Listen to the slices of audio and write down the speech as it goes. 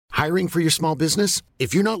Hiring for your small business?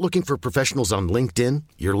 If you're not looking for professionals on LinkedIn,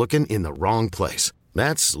 you're looking in the wrong place.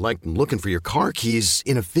 That's like looking for your car keys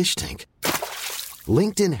in a fish tank.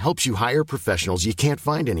 LinkedIn helps you hire professionals you can't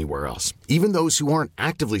find anywhere else, even those who aren't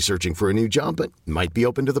actively searching for a new job but might be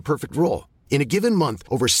open to the perfect role. In a given month,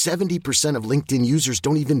 over 70% of LinkedIn users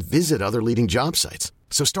don't even visit other leading job sites.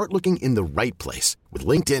 So start looking in the right place. With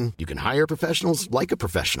LinkedIn, you can hire professionals like a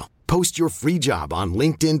professional. Post your free job on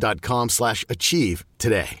linkedin.com/achieve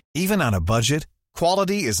today. Even on a budget,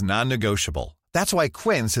 quality is non-negotiable. That's why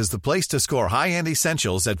Quince is the place to score high-end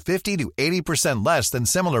essentials at 50 to 80% less than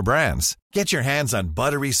similar brands. Get your hands on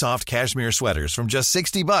buttery soft cashmere sweaters from just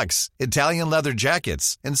 $60, Italian leather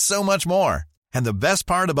jackets, and so much more. And the best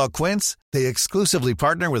part about Quince, they exclusively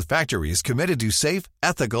partner with factories committed to safe,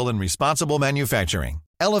 ethical, and responsible manufacturing.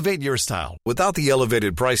 Elevate your style without the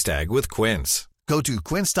elevated price tag with Quince. Go to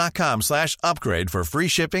quince.com/upgrade for free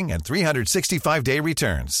shipping and 365-day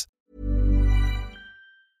returns.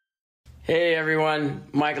 Hey everyone,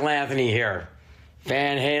 Michael Anthony here.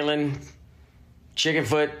 Van Halen,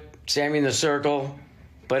 Chickenfoot, Sammy in the Circle.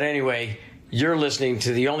 But anyway, you're listening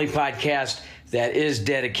to the only podcast that is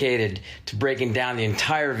dedicated to breaking down the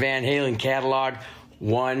entire Van Halen catalog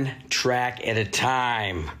one track at a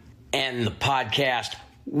time. And the podcast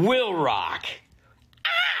will rock.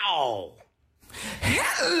 Ow!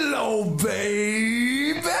 Hello,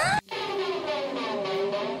 baby!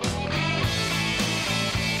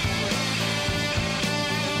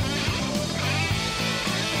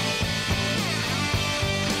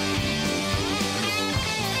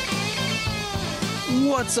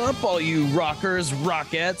 What's up, all you rockers,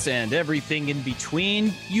 rockettes, and everything in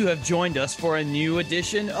between? You have joined us for a new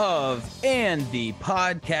edition of And the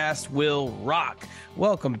Podcast Will Rock.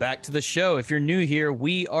 Welcome back to the show. If you're new here,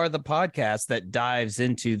 we are the podcast that dives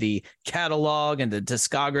into the catalog and the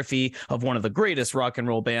discography of one of the greatest rock and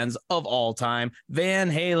roll bands of all time,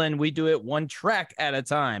 Van Halen. We do it one track at a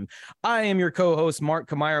time. I am your co-host, Mark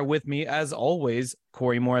Kamire. With me, as always,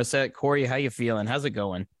 Corey Morissette. Corey, how you feeling? How's it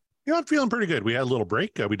going? Yeah, I'm feeling pretty good. We had a little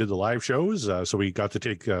break. We did the live shows, so we got to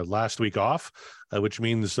take last week off, which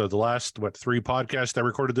means the last, 3 podcasts I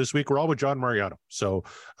recorded this week were all with John Mariano. So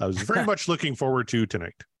I was very much looking forward to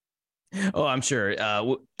tonight. Oh, I'm sure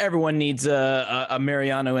everyone needs a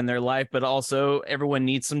Mariano in their life, but also everyone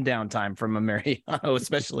needs some downtime from a Mariano,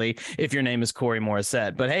 especially if your name is Corey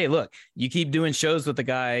Morissette. But hey, look, you keep doing shows with the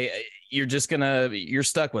guy, you're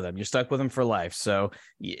stuck with him. You're stuck with him for life. So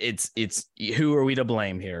it's who are we to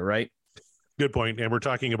blame here, right? Good point. And we're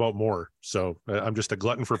talking about more. So I'm just a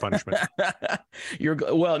glutton for punishment.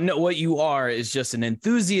 What you are is just an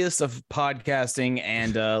enthusiast of podcasting.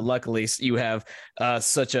 And luckily you have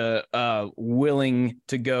such a willing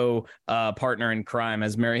to go partner in crime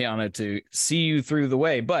as Mariano to see you through the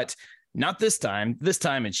way. But not this time. This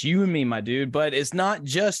time it's you and me, my dude. But it's not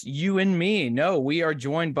just you and me. No, we are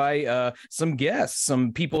joined by some guests,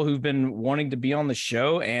 some people who've been wanting to be on the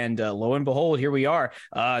show. And lo and behold, here we are.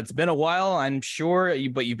 It's been a while, I'm sure,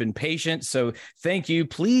 but you've been patient. So thank you.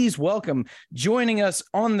 Please welcome, joining us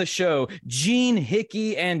on the show, Gene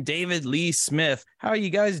Hickey and David Lee Smith. How are you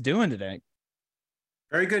guys doing today?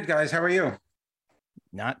 Very good, guys. How are you?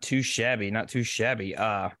 Not too shabby. Not too shabby.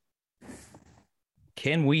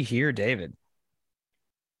 Can we hear David?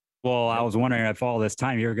 Well, I was wondering if all this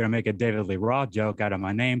time you were going to make a David Lee Roth joke out of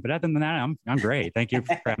my name, but other than that, I'm great. Thank you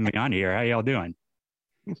for having me on here. How y'all doing?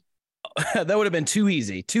 That would have been too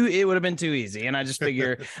easy. It would have been too easy. And I just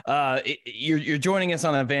figure you're joining us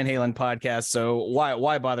on a Van Halen podcast, so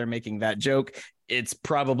why bother making that joke? It's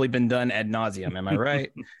probably been done ad nauseum. Am I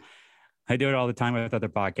right? I do it all the time with other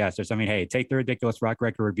podcasters. I mean, hey, take the Ridiculous Rock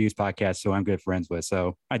Record Reviews podcast, who I'm good friends with.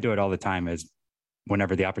 So I do it all the time as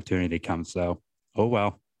whenever the opportunity comes. So, oh,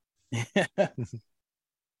 well.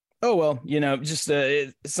 Oh, well, just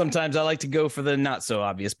sometimes I like to go for the not so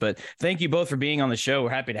obvious, but thank you both for being on the show.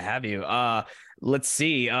 We're happy to have you. Let's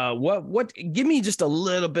see. Give me just a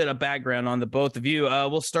little bit of background on the both of you.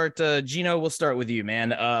 We'll start, Gino, we'll start with you,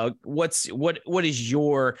 man. What is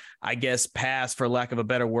your, I guess, past, for lack of a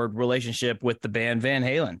better word, relationship with the band Van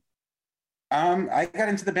Halen? I got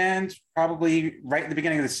into the band probably right at the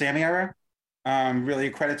beginning of the Sammy era. Really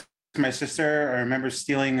a credit to my sister. I remember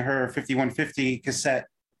stealing her 5150 cassette,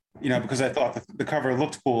 because I thought the cover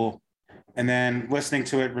looked cool, and then listening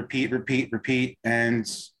to it repeat. And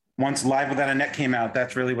once Live Without a Net came out,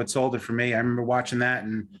 that's really what sold it for me. I remember watching that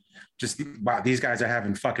and just, wow, these guys are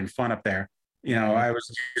having fucking fun up there. I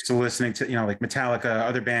was used to listening to, like Metallica,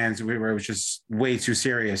 other bands where it was just way too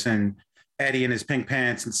serious. And Eddie in his pink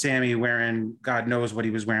pants and Sammy wearing God knows what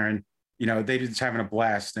he was wearing. They just having a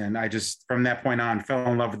blast. And I just, from that point on,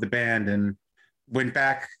 fell in love with the band and went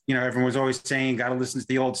back, everyone was always saying, you got to listen to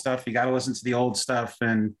the old stuff. You got to listen to the old stuff.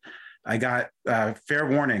 And I got fair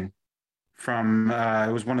warning from,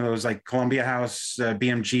 it was one of those like Columbia House,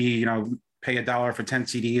 BMG, pay $1 for 10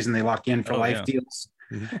 CDs and they lock you in for life deals.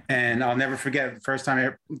 Mm-hmm. And I'll never forget the first time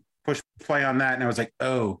I pushed play on that. And I was like,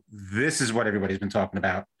 oh, this is what everybody's been talking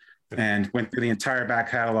about. And went through the entire back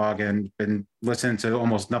catalog and been listening to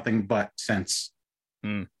almost nothing but since.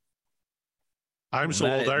 I'm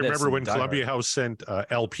so old. I remember when Columbia House sent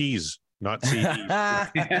LPs, not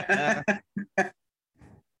CDs.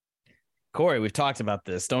 Corey, we've talked about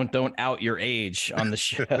this. Don't out your age on the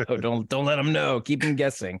show. don't let them know. Keep them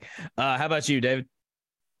guessing. How about you, David?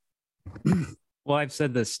 Well, I've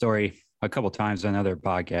said this story a couple times on other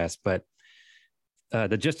podcasts, but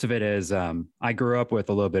the gist of it is I grew up with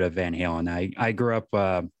a little bit of Van Halen. I grew up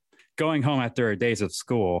going home after days of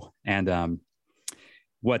school, and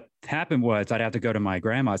what happened was I'd have to go to my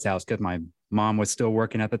grandma's house because my mom was still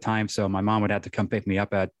working at the time. So my mom would have to come pick me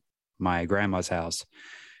up at my grandma's house.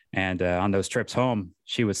 And on those trips home,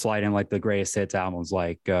 she would slide in like the greatest hits albums,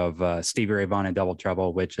 like of Stevie Ray Vaughan and Double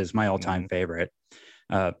Trouble, which is my all-time favorite.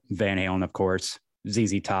 Van Halen, of course,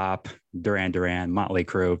 ZZ Top, Duran Duran, Motley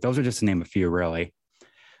Crue. Those are just to name a few, really.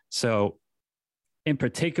 So in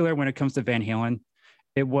particular, when it comes to Van Halen,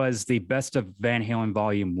 it was the Best of Van Halen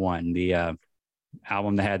Volume 1, the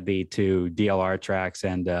album that had the 2 DLR tracks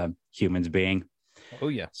and Humans Being. Oh,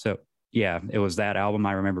 yeah. So, yeah, it was that album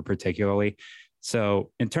I remember particularly. So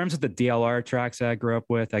in terms of the DLR tracks that I grew up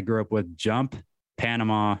with Jump,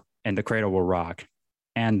 Panama, and The Cradle Will Rock.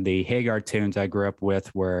 And the Hagar tunes I grew up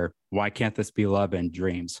with were Why Can't This Be Love and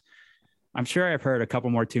Dreams. I'm sure I've heard a couple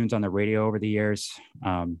more tunes on the radio over the years.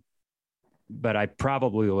 But I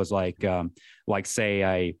probably was like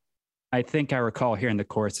say, I think I recall hearing the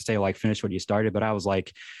chorus to say like, finish what you started. But I was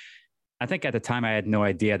like, I think at the time I had no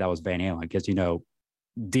idea that was Van Halen because,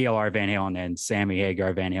 DLR Van Halen and Sammy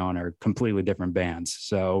Hagar Van Halen are completely different bands.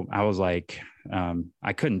 So I was like,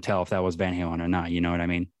 I couldn't tell if that was Van Halen or not. You know what I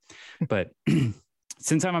mean? But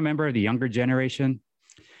since I'm a member of the younger generation,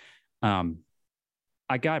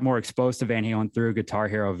 I got more exposed to Van Halen through Guitar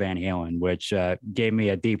Hero Van Halen, which gave me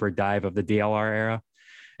a deeper dive of the DLR era.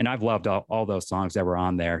 And I've loved all those songs that were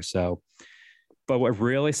on there. So, but what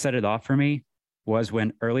really set it off for me was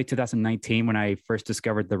when early 2019, when I first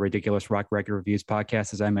discovered the Ridiculous Rock Record Reviews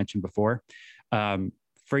podcast, as I mentioned before.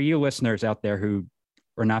 For you listeners out there who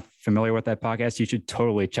are not familiar with that podcast, you should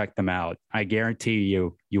totally check them out. I guarantee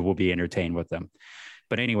you will be entertained with them.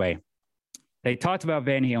 But anyway, they talked about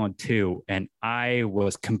Van Halen 2, and I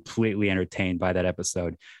was completely entertained by that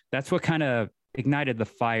episode. That's what kind of ignited the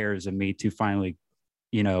fires in me to finally,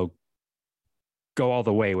 go all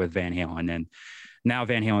the way with Van Halen. And now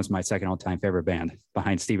Van Halen is my second all-time favorite band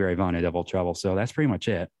behind Stevie Ray Vaughan and Double Trouble. So that's pretty much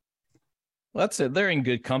it. Well, that's it. They're in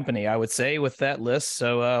good company, I would say, with that list.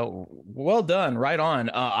 So well done. Right on.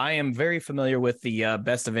 I am very familiar with the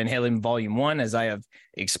Best of Van Halen Volume 1, as I have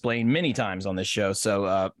explained many times on this show.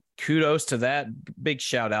 So kudos to that. Big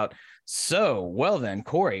shout out. So, well then,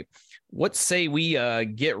 Corey, what say we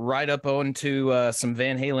get right up onto some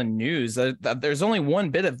Van Halen news? There's only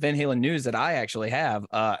one bit of Van Halen news that I actually have,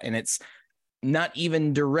 and it's not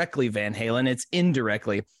even directly Van Halen, it's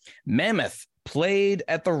indirectly. Mammoth played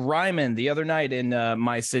at the Ryman the other night in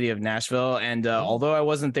my city of Nashville, and although I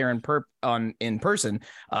wasn't there in person,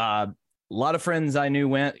 a lot of friends I knew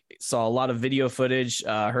went, saw a lot of video footage,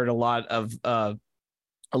 heard a lot of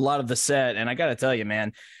the set, and I got to tell you,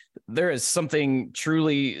 man, there is something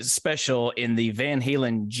truly special in the Van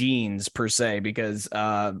Halen genes per se, because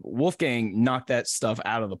Wolfgang knocked that stuff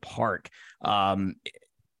out of the park.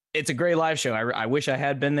 It's a great live show. I wish I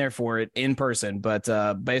had been there for it in person, but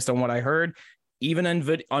based on what I heard, even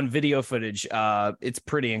on video footage, it's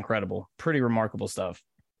pretty incredible, pretty remarkable stuff.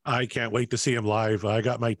 I can't wait to see him live. I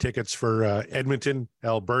got my tickets for Edmonton,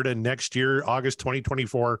 Alberta next year, August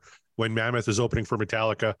 2024, when Mammoth is opening for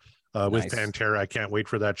Metallica with Pantera. I can't wait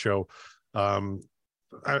for that show.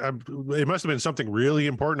 It must have been something really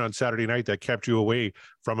important on Saturday night that kept you away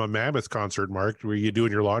from a Mammoth concert, Mark. Were you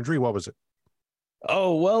doing your laundry? What was it?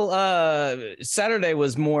 Oh, well, Saturday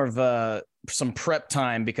was more of some prep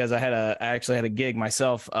time because I actually had a gig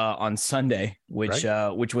myself on Sunday, which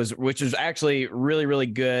was actually really, really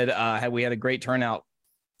good. We had a great turnout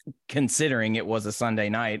considering it was a Sunday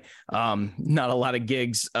night. Not a lot of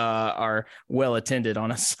gigs are well attended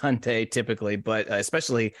on a Sunday typically, but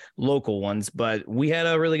especially local ones, but we had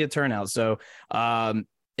a really good turnout. So,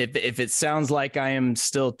 if it sounds like I am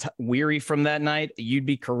still weary from that night, you'd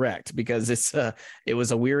be correct, because it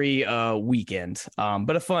was a weary weekend,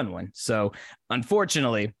 but a fun one. So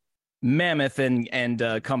unfortunately, Mammoth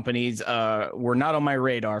and companies were not on my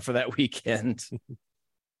radar for that weekend.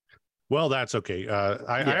 Well, that's okay.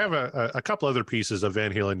 I have a couple other pieces of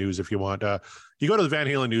Van Halen news if you want. You go to the Van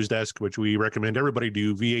Halen news desk, which we recommend everybody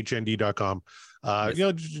do, vhnd.com.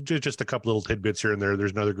 Just a couple little tidbits here and there.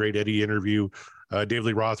 There's another great Eddie interview. Dave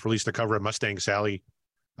Lee Roth released a cover of Mustang Sally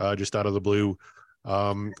just out of the blue.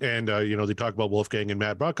 They talk about Wolfgang and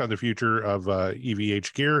Matt Buck on the future of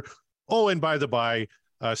EVH gear. Oh, and by the by,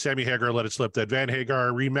 Sammy Hagar let it slip that Van Hagar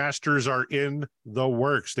remasters are in the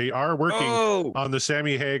works. They are working on the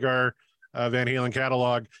Sammy Hagar Van Halen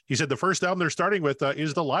catalog. He said the first album they're starting with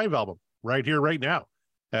is the live album right here, right now.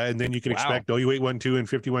 And then you can expect OU812 and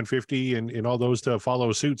 5150 and all those to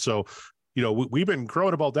follow suit. So, we've been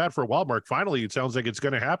crowing about that for a while, Mark. Finally, it sounds like it's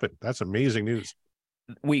going to happen. That's amazing news.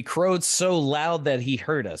 We crowed so loud that he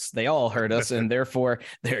heard us. They all heard us, and therefore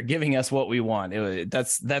they're giving us what we want.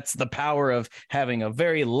 That's the power of having a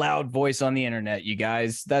very loud voice on the internet, you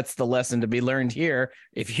guys. That's the lesson to be learned here.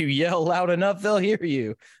 If you yell loud enough, they'll hear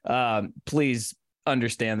you. Please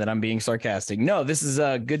understand that I'm being sarcastic. No, this is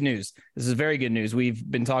good news. This is very good news. We've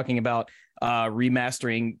been talking about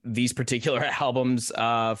remastering these particular albums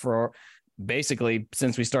for basically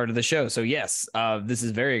since we started the show. So yes, this is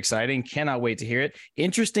very exciting. Cannot wait to hear it.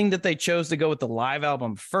 Interesting that they chose to go with the live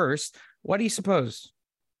album first. What do you suppose?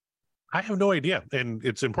 I have no idea. And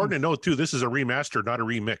it's important to note too, this is a remaster, not a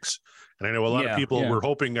remix. And I know a lot of people were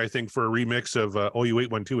hoping, I think, for a remix of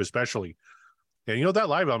OU812 especially. And that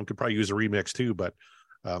live album could probably use a remix too, but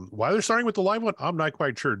why they're starting with the live one, I'm not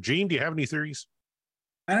quite sure. Gene, do you have any theories?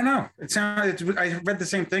 I don't know. I read the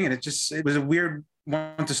same thing, and it was a weird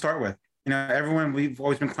one to start with. Everyone, we've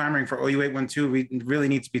always been clamoring for OU812. We really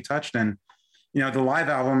need to be touched. And, the live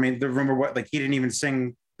album, I mean, the rumor, he didn't even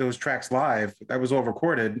sing those tracks live. That was all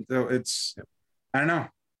recorded. So I don't know.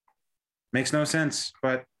 Makes no sense,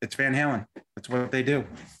 but it's Van Halen. That's what they do.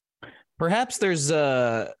 Perhaps there's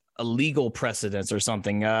a legal precedence or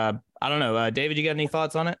something. I don't know. David, you got any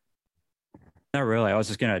thoughts on it? Not really. I was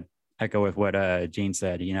just going to echo with what Gene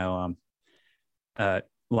said.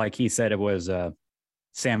 Like he said, it was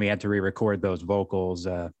Sammy had to re-record those vocals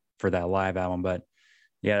for that live album. But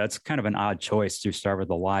yeah, that's kind of an odd choice to start with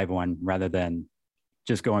the live one rather than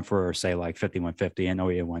just going for, say, like 5150 and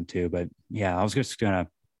OU812. But yeah, I was just going to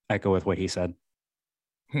echo with what he said.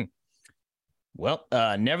 Well,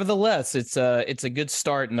 nevertheless, it's a good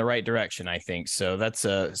start in the right direction, I think. So that's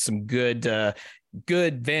some good Van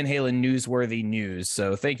Halen newsworthy news.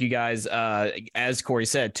 So thank you guys. As Corey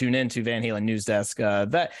said, tune in to Van Halen News Desk.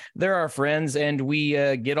 That they're our friends, and we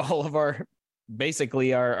get all of our Van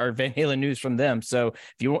Halen news from them. So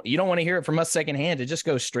if you don't want to hear it from us secondhand, it just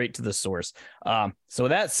goes straight to the source. So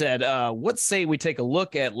with that said, let's say we take a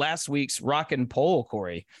look at last week's Rock and Poll,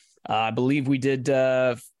 Corey. I believe we did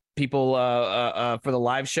people for the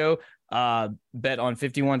live show bet on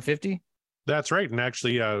 5150. That's right. And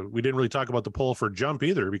actually, we didn't really talk about the poll for Jump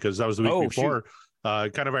either, because that was the week before.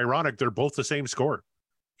 Kind of ironic. They're both the same score.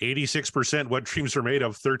 86% What Dreams Are Made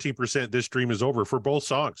Of, 13% This Dream Is Over for both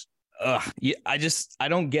songs. Yeah, I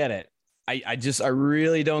don't get it. I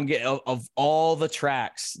really don't get of all the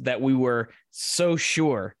tracks that we were so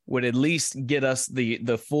sure would at least get us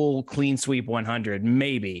the full clean sweep 100.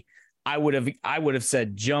 Maybe I would have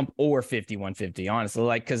said Jump or 5150,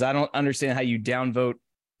 honestly, because I don't understand how you downvote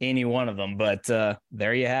any one of them. But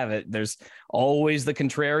there you have it. There's always the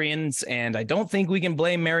contrarians, and I don't think we can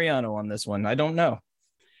blame Mariano on this one. I don't know.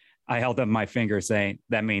 I held up my finger saying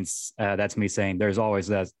that means that's me saying there's always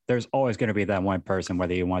going to be that one person,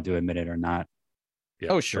 whether you want to admit it or not.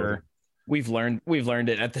 Yeah, sure. We've learned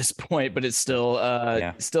it at this point, but it still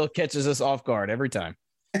still catches us off guard every time.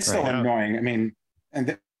 It's still annoying. I mean,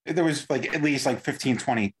 and there was at least 15,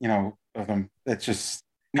 20, of them. That's just,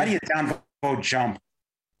 how do you downvote Jump?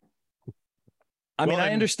 I mean,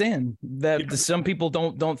 I understand that some people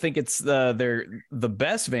don't think it's the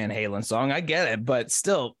best Van Halen song. I get it, but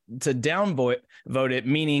still, to downvote it,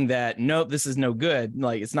 meaning that nope, this is no good.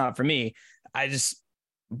 It's not for me.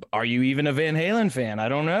 Are you even a Van Halen fan? I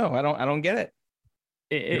don't know. I don't get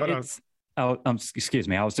it. Excuse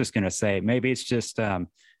me. I was just gonna say maybe it's just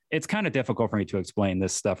it's kind of difficult for me to explain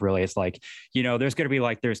this stuff. Really, it's there's gonna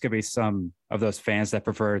be some of those fans that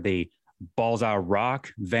prefer the balls out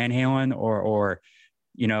rock Van Halen or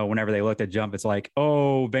whenever they looked at Jump, it's like,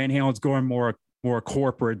 oh, Van Halen's going more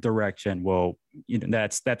corporate direction. Well,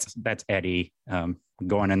 that's Eddie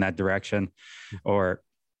going in that direction, or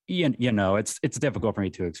it's difficult for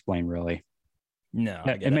me to explain, really. No,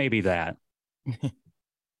 it may be that.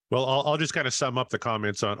 Well, I'll just kind of sum up the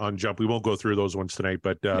comments on Jump. We won't go through those ones tonight,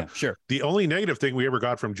 but sure. The only negative thing we ever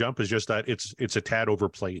got from Jump is just that it's a tad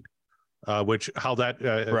overplayed. which how that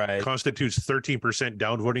Right. constitutes 13%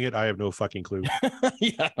 downvoting it, I have no fucking clue.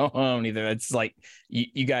 Yeah, I don't either. It's like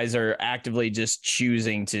you guys are actively just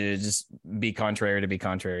choosing to just be contrary to be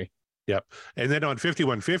contrary. Yep. And then on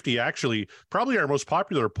 5150, actually, probably our most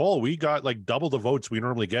popular poll, we got like double the votes we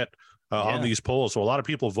normally get on these polls. So a lot of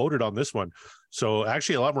people voted on this one. So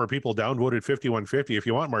actually, a lot more people downvoted 5150. If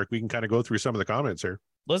you want, Mark, we can kind of go through some of the comments here.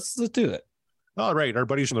 Let's do it. All right. Our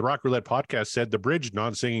buddies from the Rock Roulette podcast said the bridge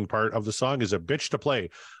non-singing part of the song is a bitch to play.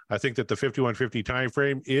 I think that the 5150 time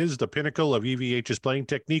frame is the pinnacle of EVH's playing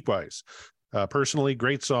technique-wise. Personally,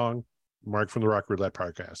 great song, Mark from the Rock Roulette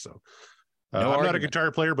podcast. So I'm not a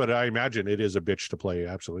guitar player, but I imagine it is a bitch to play.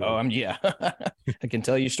 Absolutely. Oh, yeah. I can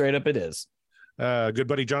tell you straight up it is. Good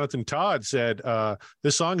buddy Jonathan Todd said,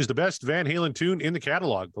 this song is the best Van Halen tune in the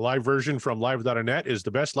catalog. The live version from Live Without a Net is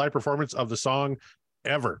the best live performance of the song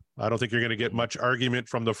ever. I don't think you're going to get much argument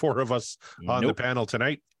from the four of us on the panel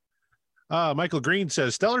tonight. Michael Green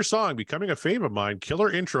says, stellar song, becoming a fave of mine.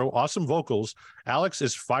 Killer intro, awesome vocals. Alex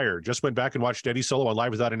is fire. Just went back and watched Eddie solo on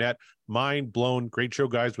Live Without a Net. Mind blown. Great show,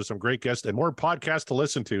 guys, with some great guests and more podcasts to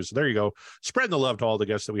listen to. So there you go. Spreading the love to all the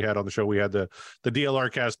guests that we had on the show. We had the DLR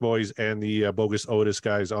cast boys and the Bogus Otis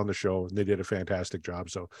guys on the show, and they did a fantastic job.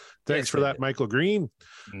 So thanks for that, Michael Green.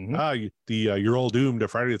 Your Old Doom, the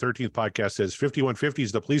Friday the 13th podcast says 5150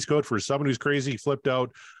 is the police code for someone who's crazy, flipped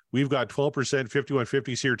out. We've got 12%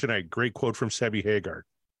 5150s here tonight. Great quote from Sebi Hagar.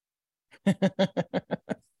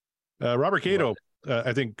 Robert Cato,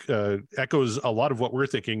 I think, echoes a lot of what we're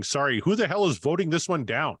thinking. Sorry, who the hell is voting this one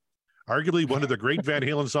down? Arguably one of the great Van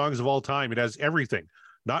Halen songs of all time. It has everything.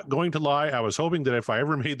 Not going to lie, I was hoping that if I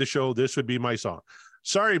ever made the show, this would be my song.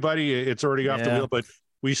 Sorry, buddy, it's already off the wheel, but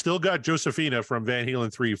we still got Josephina from Van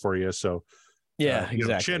Halen 3 for you. So,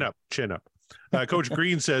 exactly. Chin up. Coach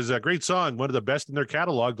Green says, great song, one of the best in their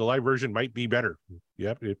catalog. The live version might be better.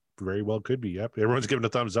 Yep, it very well could be. Yep, everyone's giving a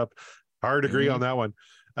thumbs up. Hard agree on that one.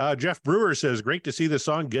 Jeff Brewer says, great to see the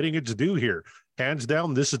song getting its due here. Hands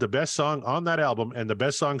down, this is the best song on that album and the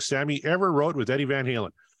best song Sammy ever wrote with Eddie Van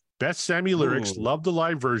Halen. Best Sammy lyrics. Love the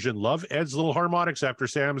live version. Love Ed's little harmonics after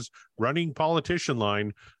Sam's running politician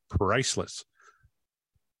line. Priceless.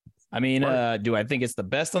 I mean, do I think it's the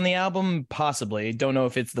best on the album? Possibly. Don't know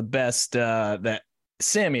if it's the best that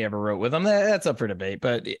Sammy ever wrote with him. That's up for debate,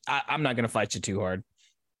 but I'm not going to fight you too hard.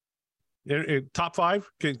 Top five?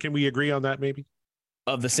 Can we agree on that maybe?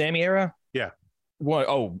 Of the Sammy era? Yeah. What?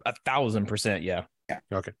 Oh, 1,000%. Yeah.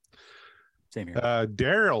 Okay. Same here.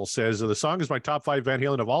 Daryl says, the song is my top 5 Van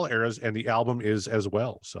Halen of all eras, and the album is as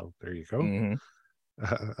well. So there you go.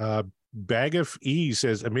 Bag of E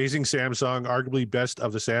says, amazing Sam song, arguably best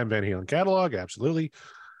of the Sam Van Halen catalog. Absolutely.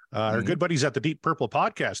 Our good buddies at the Deep Purple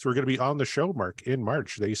podcast, we're going to be on the show, Mark, in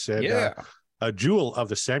March. They said a jewel of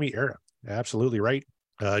the Sammy era. Absolutely right.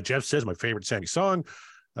 Jeff says, my favorite Sammy song.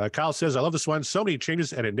 Kyle says, I love this one. So many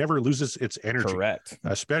changes and it never loses its energy. Correct.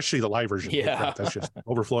 Especially the live version. Yeah. That's just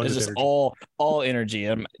overflowing. It's just energy. all energy.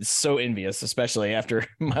 I'm so envious, especially after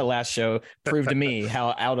my last show proved to me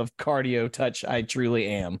how out of cardio touch I truly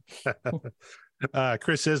am.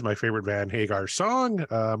 Chris says, my favorite Van Hagar song.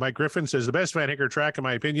 Mike Griffin says, the best Van Hagar track, in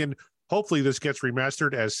my opinion. Hopefully this gets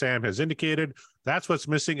remastered, as Sam has indicated. That's what's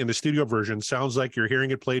missing in the studio version. Sounds like you're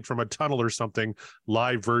hearing it played from a tunnel or something.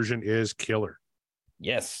 Live version is killer.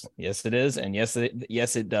 Yes, it is, and yes,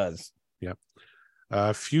 it does. Yep.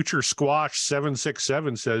 Future Squash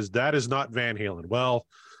 767 says that is not Van Halen. Well,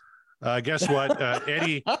 guess what?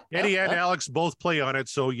 Eddie and Alex both play on it,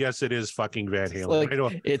 so yes, it is fucking Van Halen.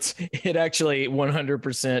 Like, it actually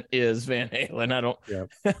 100% is Van Halen.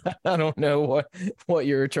 I don't know what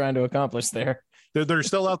you're trying to accomplish there. They're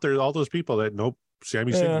still out there. All those people that nope,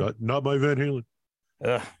 Sammy said not my Van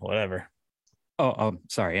Halen. Whatever. Oh,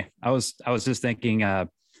 sorry. I was just thinking,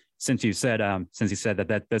 since you said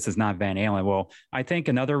that this is not Van Halen. Well, I think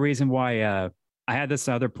another reason why I had this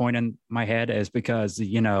other point in my head is because,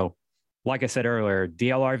 like I said earlier,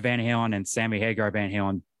 DLR Van Halen and Sammy Hagar Van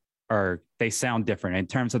Halen they sound different in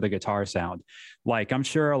terms of the guitar sound. Like, I'm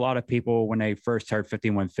sure a lot of people, when they first heard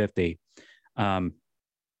 5150,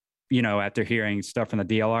 after hearing stuff from the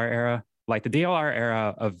DLR era, like the DLR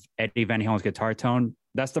era of Eddie Van Halen's guitar tone,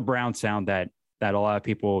 that's the brown sound that a lot of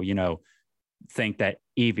people, think that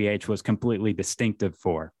EVH was completely distinctive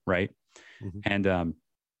for, right? And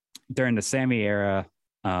during the Sammy era,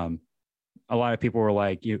 a lot of people were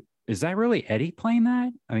like, is that really Eddie playing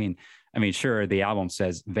that? I mean, sure, the album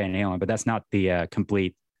says Van Halen, but that's not the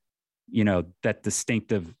complete, that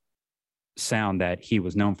distinctive sound that he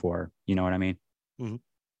was known for. You know what I mean?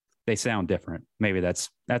 They sound different. Maybe that's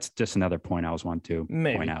just another point I was wanting to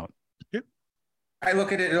point out. I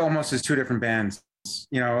look at it almost as two different bands.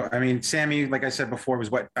 I mean, Sammy, like I said before,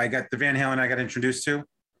 was what I got the Van Halen I got introduced to.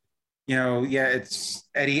 Yeah, it's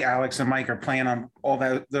Eddie, Alex, and Mike are playing on all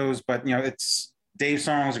those, but it's Dave's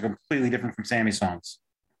songs are completely different from Sammy's songs.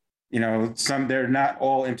 They're not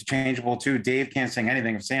all interchangeable too. Dave can't sing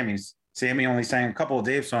anything of Sammy's. Sammy only sang a couple of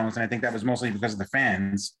Dave songs, and I think that was mostly because of the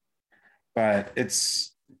fans. But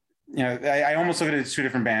it's, I almost look at it as two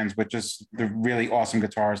different bands with just the really awesome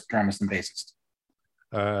guitarist, drummist, and bassist.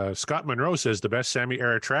 Scott Monroe says the best Sammy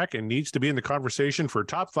era track and needs to be in the conversation for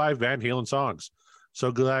top 5 Van Halen songs.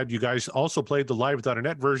 So glad you guys also played the Live Without a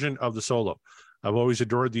Net version of the solo. I've always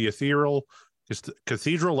adored the ethereal,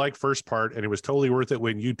 cathedral-like first part, and it was totally worth it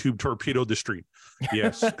when YouTube torpedoed the street.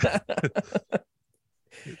 Yes.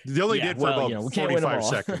 They only did for about 45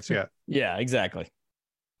 seconds. Yeah. Yeah, exactly.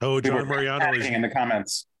 Oh, John Mariano is in the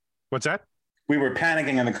comments. What's that? We were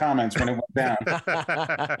panicking in the comments when it went down.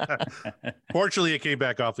 Fortunately, it came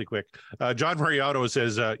back awfully quick. John Mariano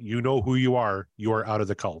says, you know who you are out of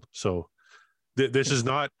the cult. So this is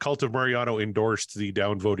not Cult of Mariano endorsed the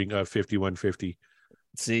downvoting of 5150.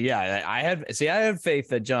 See, yeah, I had faith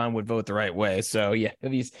that John would vote the right way. So yeah,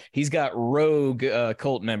 he's got rogue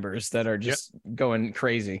cult members that are just going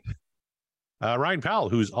crazy. Ryan Powell,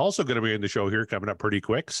 who's also going to be in the show here coming up pretty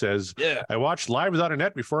quick, says, I watched Live Without a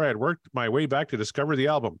Net before I had worked my way back to discover the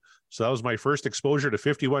album. So that was my first exposure to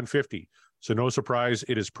 5150. So no surprise,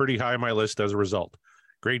 it is pretty high on my list as a result.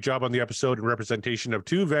 Great job on the episode and representation of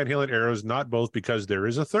 2 Van Halen eras, not both, because there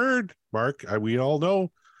is a third. Mark, we all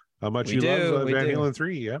know how much you love Van Halen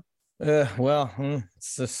 3. Yeah.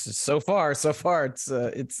 So far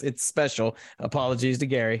it's special. Apologies to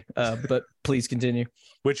Gary, but please continue.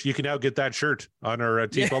 Which you can now get that shirt on our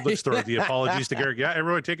TeePublic store. The apologies to Gary. Yeah,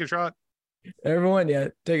 everyone take a shot. Everyone,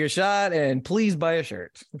 take a shot and please buy a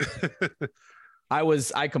shirt.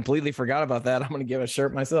 I completely forgot about that. I'm going to give a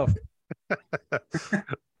shirt myself.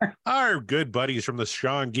 Our good buddies from the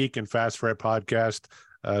Sean Geek and Fast Fret podcast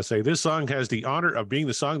say this song has the honor of being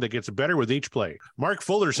the song that gets better with each play. Mark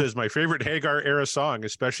Fuller says my favorite Hagar era song,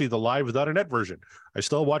 especially the Live Without a Net version. I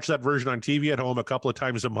still watch that version on TV at home a couple of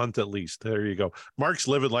times a month at least. There you go. Mark's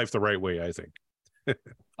living life the right way, I think.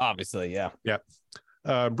 Obviously, yeah. Yeah.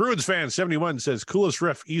 Bruins fan 71 says coolest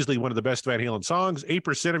riff, easily one of the best Van Halen songs.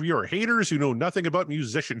 8% of you are haters who know nothing about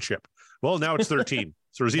musicianship. Well, now it's 13.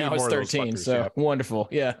 So there's even more 13, of those fuckers. So wonderful.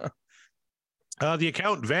 Yeah. The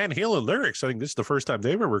account Van Halen Lyrics, I think this is the first time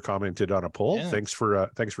they've ever commented on a poll. Yeah. Thanks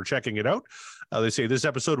for checking it out. They say this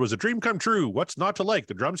episode was a dream come true. What's not to like?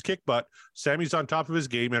 The drums kick butt. Sammy's on top of his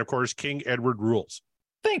game, and of course, King Edward rules.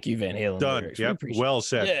 Thank you, Van Halen. Done. Yep. Well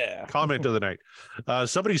said. Yeah. Comment of the night.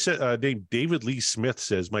 Somebody said named David Lee Smith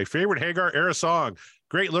says my favorite Hagar era song.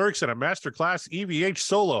 Great lyrics and a masterclass EVH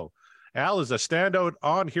solo. Al is a standout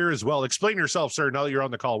on here as well. Explain yourself, sir. Now that you're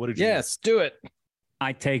on the call, what did you? Yes, do it.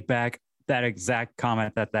 I take back that exact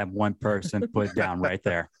comment that one person put down right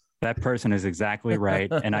there. That person is exactly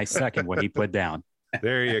right, and I second what he put down.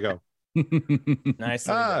 There you go. Nice.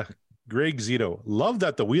 Greg Zito, love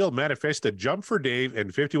that the wheel manifested Jump for Dave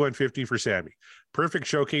and 5150 for Sammy. Perfect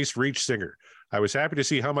showcase for each singer. I was happy to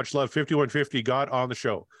see how much love 5150 got on the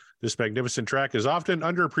show. This magnificent track is often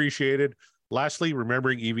underappreciated. Lastly,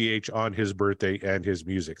 remembering EVH on his birthday and his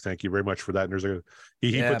music. Thank you very much for that. And there's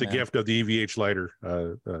he put the gift of the EVH lighter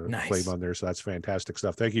nice. Flame on there. So that's fantastic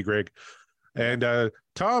stuff. Thank you, Greg. And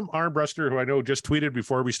Tom Armbruster, who I know just tweeted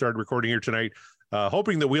before we started recording here tonight,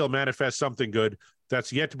 hoping that we'll manifest something good.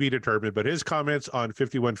 That's yet to be determined. But his comments on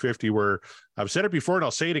 5150 were, I've said it before and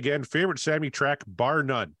I'll say it again, favorite Sammy track, bar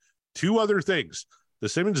none. 2 other things. The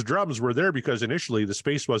Simmons drums were there because initially the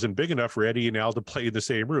space wasn't big enough for Eddie and Al to play in the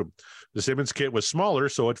same room. The Simmons kit was smaller,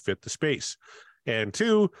 so it fit the space. And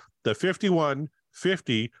 2, the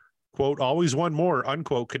 5150, quote, always one more,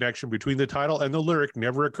 unquote, connection between the title and the lyric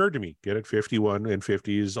never occurred to me. Get it? 51 and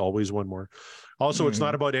 50 is always one more. Also, It's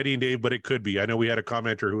not about Eddie and Dave, but it could be. I know we had a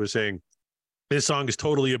commenter who was saying this song is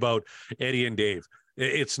totally about Eddie and Dave.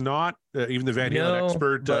 It's not. Even the Van Halen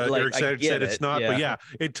expert, Eric said it's not. Yeah. But yeah,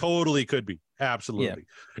 it totally could be. Absolutely.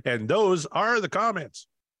 Yeah. And those are the comments.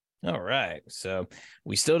 All right. So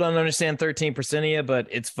we still don't understand 13% of you, but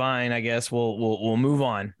it's fine. I guess we'll move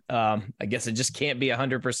on. I guess it just can't be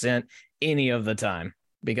 100% any of the time,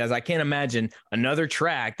 because I can't imagine another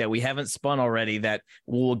track that we haven't spun already that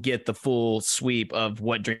will get the full sweep of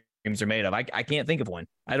what dreams are made of. I can't think of one.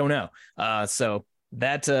 I don't know. So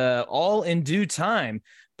that all in due time,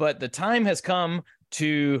 but the time has come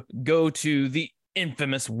to go to the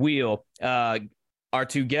infamous wheel. Our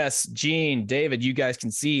 2 guests, Gene, David, you guys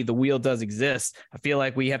can see the wheel does exist. I feel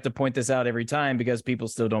like we have to point this out every time because people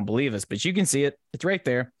still don't believe us, but you can see it. It's right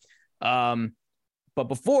there. But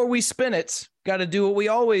before we spin it, got to do what we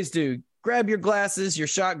always do. Grab your glasses, your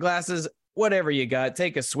shot glasses, whatever you got,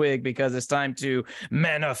 take a swig because it's time to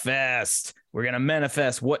manifest. We're going to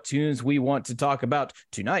manifest what tunes we want to talk about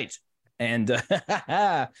tonight. And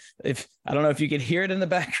if I don't know if you can hear it in the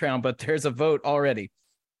background, but there's a vote already.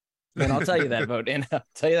 And I'll tell you that vote, and I'll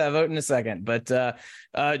tell you that vote in a second. But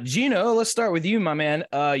Gino, let's start with you, my man.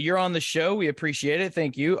 You're on the show. We appreciate it.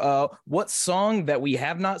 Thank you. What song that we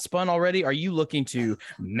have not spun already are you looking to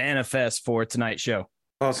manifest for tonight's show?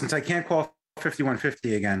 Well, since I can't call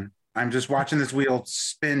 5150 again, I'm just watching this wheel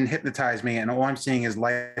spin, hypnotize me, and all I'm seeing is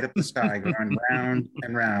light up the sky going round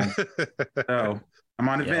and round. So I'm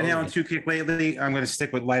on a Van Halen 2 kick lately. I'm going to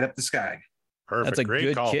stick with Light Up the Sky. Perfect. That's a Great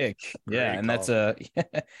good call. kick. Great yeah, and call.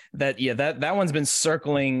 that's that one's been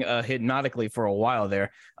circling hypnotically for a while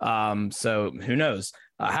there. So who knows?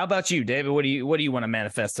 How about you, David? What do you want to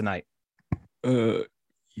manifest tonight?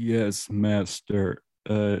 Yes, master.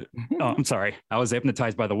 Oh, I'm sorry. I was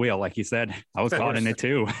hypnotized by the wheel, like you said. I was caught in it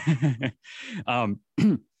too.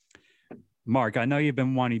 Mark, I know you've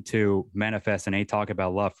been wanting to manifest and talk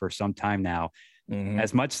about love for some time now. Mm-hmm.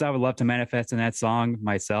 As much as I would love to manifest in that song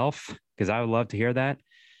myself, because I would love to hear that.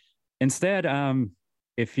 Instead,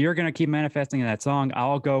 if you're going to keep manifesting in that song,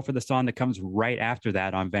 I'll go for the song that comes right after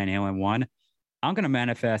that on Van Halen 1. I'm going to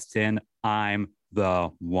manifest in I'm the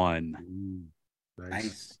One.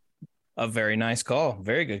 Nice. A very nice call.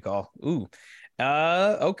 Very good call. Ooh.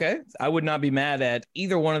 Okay. I would not be mad at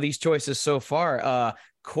either one of these choices so far.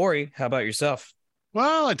 Corey, how about yourself?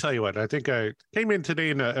 Well, I tell you what, I think I came in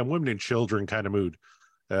today in a women and children kind of mood.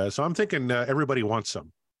 So I'm thinking Everybody Wants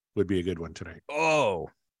Some would be a good one tonight. Oh,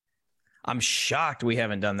 I'm shocked we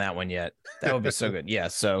haven't done that one yet. That would be so good. Yeah.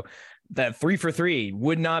 So that 3 for 3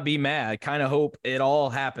 would not be mad. Kind of hope it all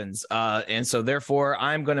happens. And so therefore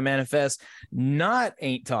I'm going to manifest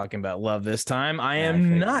Ain't Talking About Love this time. I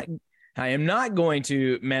am not going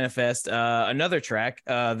to manifest another track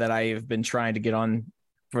that I have been trying to get on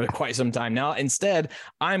for quite some time now. Instead,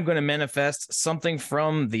 I'm going to manifest something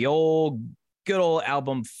from the good old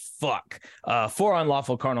album Fuck, For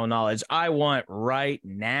Unlawful Carnal Knowledge. I want Right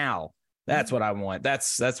Now. That's what I want.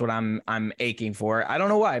 That's what I'm aching for. I don't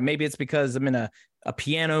know why. Maybe it's because I'm in a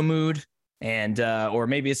piano mood, and or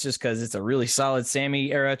maybe it's just because it's a really solid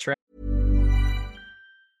Sammy era track.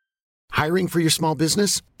 Hiring for your small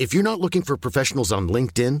business? If you're not looking for professionals on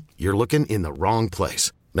LinkedIn, you're looking in the wrong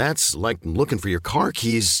place. That's like looking for your car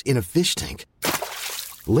keys in a fish tank.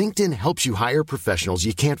 LinkedIn helps you hire professionals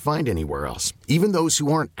you can't find anywhere else, even those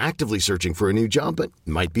who aren't actively searching for a new job but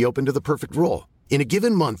might be open to the perfect role. In a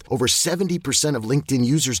given month, over 70% of LinkedIn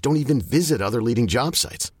users don't even visit other leading job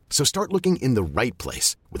sites. So start looking in the right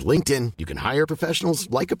place. With LinkedIn, you can hire professionals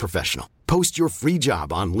like a professional. Post your free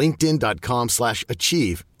job on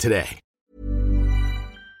linkedin.com/achieve today.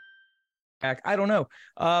 I don't know,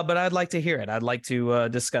 but I'd like to hear it. I'd like to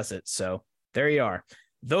discuss it. So there you are.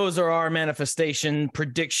 Those are our manifestation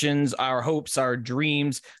predictions, our hopes, our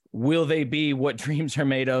dreams. Will they be what dreams are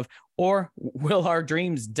made of? Or will our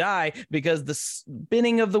dreams die because the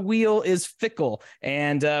spinning of the wheel is fickle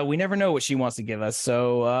and we never know what she wants to give us?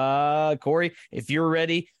 So, Corey, if you're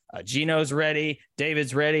ready, Gino's ready,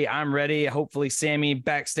 David's ready, I'm ready. Hopefully Sammy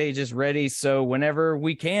backstage is ready. So whenever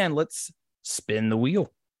we can, let's spin the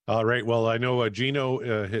wheel. All right. Well, I know Gino,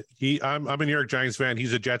 I'm a New York Giants fan.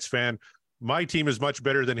 He's a Jets fan. My team is much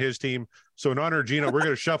better than his team. So in honor of Gino, we're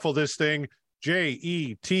going to shuffle this thing.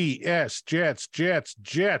 Jets, Jets, Jets,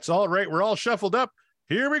 Jets. All right. We're all shuffled up.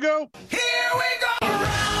 Here we go. Here we go.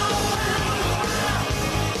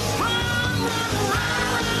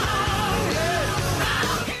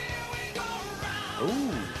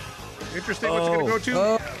 Ooh, interesting. What's it going to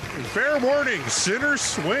go to? Fair Warning, Sinner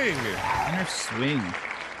Swing. Sinner Swing.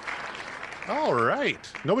 All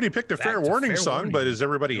right. Nobody picked a Fair Warning song, but is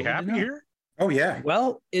everybody happy here? Oh yeah.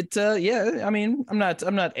 Well, yeah. I mean, I'm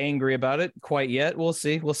not angry about it quite yet. We'll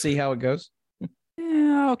see. We'll see how it goes.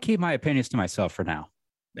 Yeah, I'll keep my opinions to myself for now.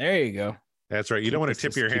 There you go. That's right. You don't want to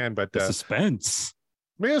tip your hand, but suspense.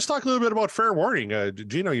 Maybe let's talk a little bit about Fair Warning.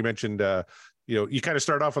 Gino, you mentioned you kind of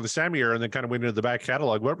started off on the Sammy era and then kind of went into the back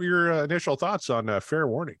catalog. What were your initial thoughts on Fair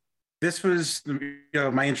Warning? This was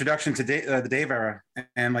my introduction to the Dave era,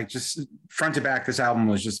 and like just front to back, this album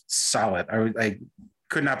was just solid. I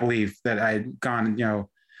could not believe that I'd gone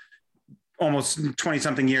almost 20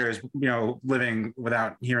 something years living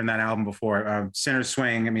without hearing that album before. Sinner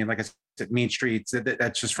Swing, I mean, like I said, Mean Streets,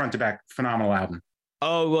 that's just front to back phenomenal album.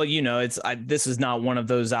 Oh, well, this is not one of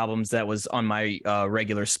those albums that was on my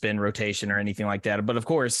regular spin rotation or anything like that. But of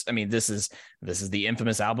course, I mean, this is the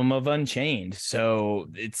infamous album of Unchained. So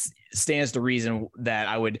it stands to reason that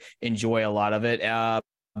I would enjoy a lot of it.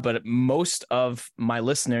 but most of my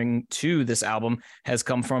listening to this album has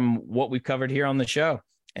come from what we've covered here on the show.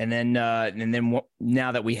 And then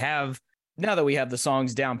now that we have the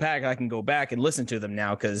songs down packed, I can go back and listen to them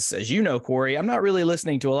now. Because as you know, Corey, I'm not really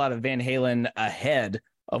listening to a lot of Van Halen ahead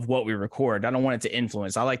of what we record. I don't want it to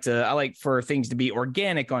influence. I like for things to be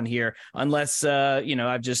organic on here, unless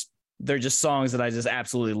they're just songs that I just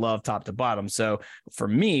absolutely love top to bottom. So for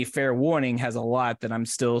me, Fair Warning has a lot that I'm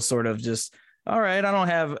still sort of just, all right, I don't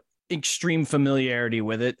have extreme familiarity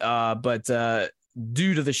with it, but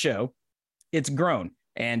due to the show, it's grown.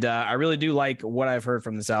 And I really do like what I've heard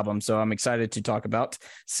from this album. So I'm excited to talk about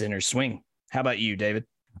Sinner's Swing. How about you, David?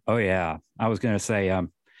 Oh, yeah. I was going to say,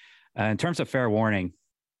 in terms of Fair Warning,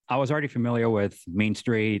 I was already familiar with Mean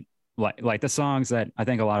Street, like the songs that I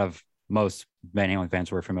think most Van Halen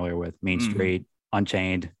fans were familiar with: Mean Street,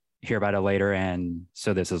 Unchained, Hear About It Later, and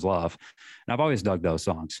So This Is Love. And I've always dug those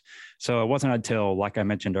songs. So it wasn't until, like I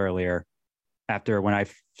mentioned earlier, after when I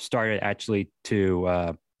started actually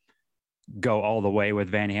to go all the way with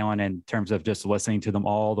Van Halen in terms of just listening to them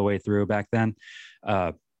all the way through back then,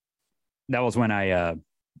 that was when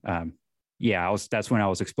that's when I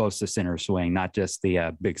was exposed to Sinner's Swing, not just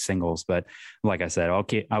the big singles, but like I said, I'll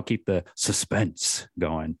keep the suspense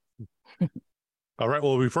going. All right.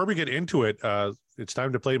 Well, before we get into it, it's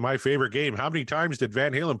time to play my favorite game. How many times did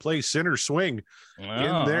Van Halen play Sinner's Swing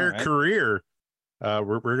in their career?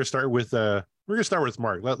 We're going to start with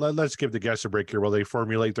Mark. Let's give the guests a break here while they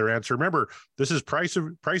formulate their answer. Remember, this is Price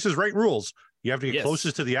is Right rules. You have to get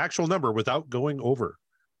closest to the actual number without going over.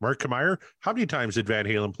 Mark Kamier, how many times did Van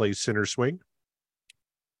Halen play Sinner's Swing?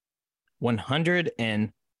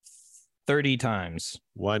 130 times.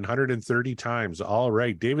 130 times. All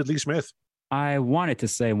right. David Lee Smith. I wanted to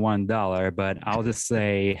say $1, but I'll just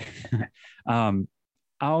say,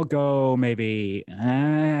 I'll go maybe,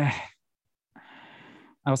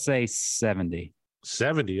 I'll say 70.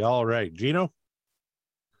 70. All right. Gino?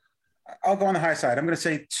 I'll go on the high side. I'm going to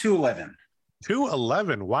say 211.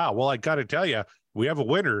 211. Wow. Well, I got to tell you, we have a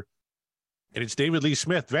winner, and it's David Lee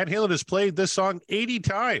Smith. Van Halen has played this song 80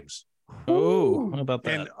 times. Oh, how about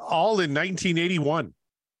that? And all in 1981.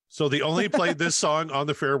 So they only played this song on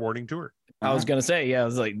the Fair Warning tour. I was gonna say, I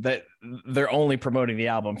was like that. They're only promoting the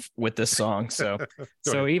album with this song, so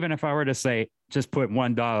even if I were to say just put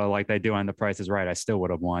 $1 like they do on The Price Is Right, I still would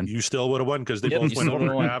have won. You still would have won because they both went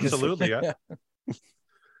over. Absolutely, yeah.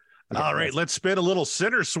 All right, let's spin a little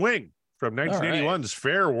Sinner's Swing from 1981's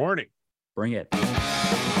Fair Warning. Bring it.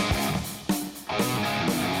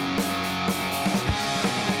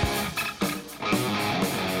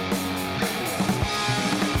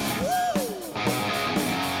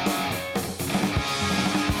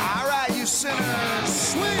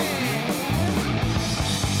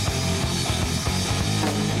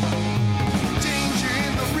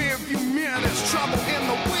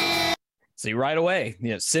 See, right away,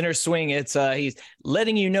 Sinner's Swing. It's he's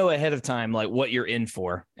letting you know ahead of time like what you're in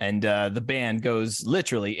for, and the band goes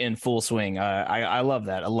literally in full swing. I love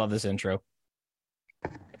that. I love this intro.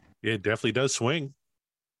 It definitely does swing.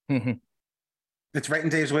 It's right in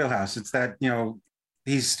Dave's wheelhouse. It's that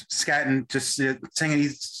he's scatting, just singing.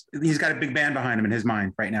 He's got a big band behind him in his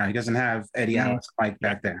mind right now. He doesn't have Eddie Alex Mike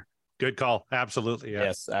back there. Good call. Absolutely. Yeah.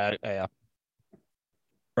 Yes. Yeah.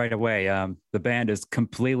 Right away, the band is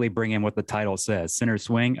completely bringing what the title says, Sinner's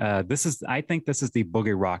Swing. I think this is the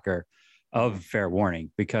boogie rocker of Fair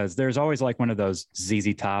Warning, because there's always like one of those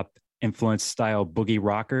ZZ Top influence style boogie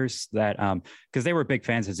rockers that, because they were big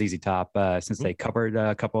fans of ZZ Top since they covered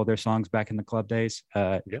a couple of their songs back in the club days,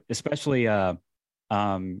 especially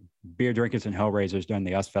Beer Drinkers and Hellraisers during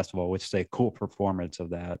the US Festival, which is a cool performance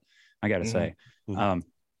of that, I got to say.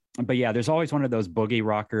 But yeah, there's always one of those boogie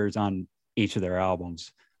rockers on each of their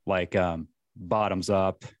albums, like Bottoms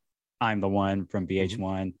Up, I'm the One from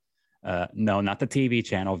VH1. No, not the TV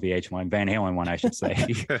channel VH1, Van Halen one, I should say.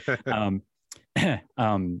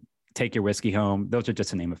 Take Your Whiskey Home. Those are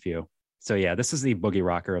just to name a few. So yeah, this is the boogie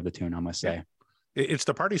rocker of the tune, I must say. It's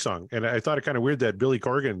the party song. And I thought it kind of weird that Billy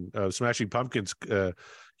Corgan of Smashing Pumpkins kind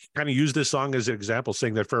of used this song as an example,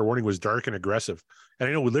 saying that Fair Warning was dark and aggressive. And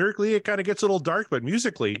I know lyrically it kind of gets a little dark, but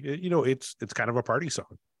musically, it's kind of a party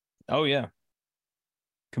song. Oh, yeah.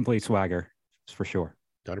 Complete swagger, for sure.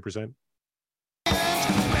 100%.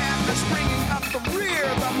 That's bringing up the rear,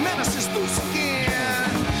 the menace is loose again.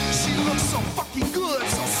 She looks so fucking good,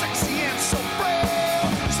 so sexy and so frail.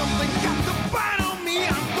 Something got the bite on me,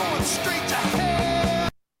 I'm going straight to hell.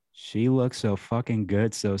 She looks so fucking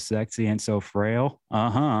good, so sexy and so frail.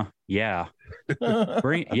 Yeah.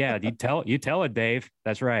 You tell it, Dave.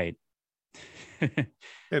 That's right.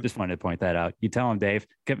 Just wanted to point that out. You tell him, Dave.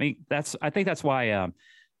 I think that's why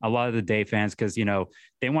a lot of the Dave fans, because, you know,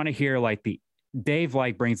 they want to hear like Dave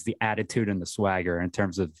like brings the attitude and the swagger in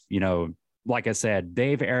terms of, you know, like I said,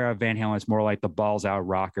 Dave era Van Halen is more like the balls out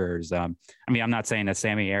rockers. I mean, I'm not saying that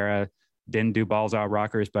Sammy era didn't do balls out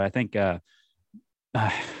rockers, but I think I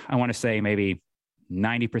want to say maybe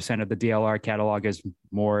 90% of the DLR catalog is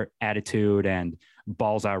more attitude and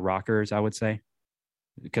balls out rockers, I would say,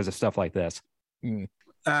 because of stuff like this.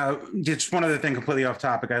 Just one other thing completely off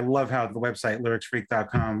topic. I love how the website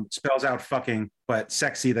lyricsfreak.com spells out fucking, but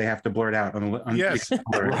sexy they have to blur it out on Yes.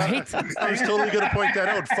 Right? I was totally going to point that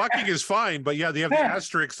out. Fucking is fine, but yeah, they have the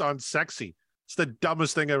asterisks on sexy. It's the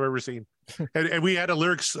dumbest thing I've ever seen. And we had a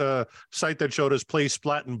lyrics site that showed us play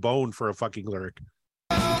Splat and Bone for a fucking lyric.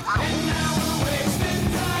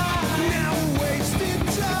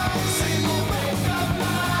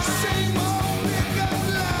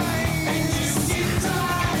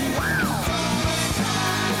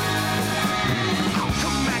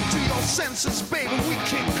 Senses, baby, we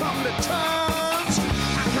can't come to terms.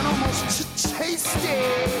 I can almost taste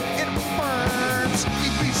it. It burns.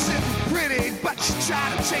 You be sitting pretty, but you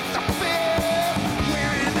try to take the bait.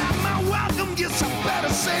 Wearing out my welcome, guess I better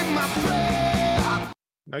say my prayer.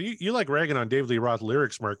 Now, you like ragging on David Lee Roth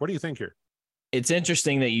lyrics, Mark. What do you think here? It's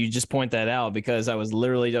interesting that you just point that out, because I was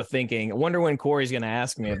literally just thinking, I wonder when Corey's going to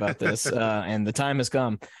ask me about this, and the time has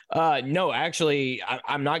come. No, actually,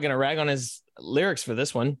 I'm not going to rag on his lyrics for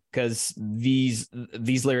this one, because these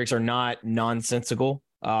lyrics are not nonsensical.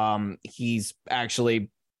 He's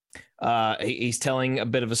actually he's telling a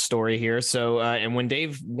bit of a story here. So, and when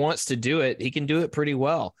Dave wants to do it, he can do it pretty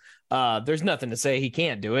well. There's nothing to say he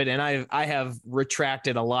can't do it, and I have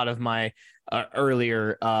retracted a lot of my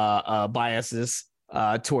earlier biases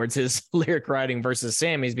towards his lyric writing versus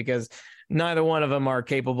Sammy's, because neither one of them are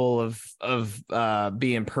capable of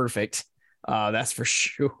being perfect. That's for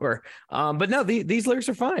sure. But no, these lyrics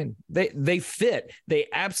are fine. They fit. They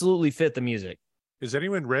absolutely fit the music. Has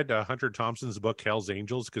anyone read Hunter Thompson's book Hell's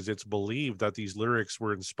Angels? Because it's believed that these lyrics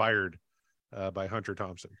were inspired by Hunter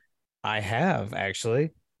Thompson. I have,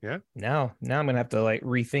 actually. Yeah. Now I'm gonna have to like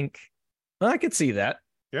rethink. Well, I could see that.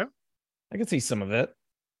 Yeah. I could see some of it.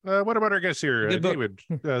 What about our guest here, David?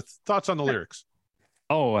 Thoughts on the lyrics?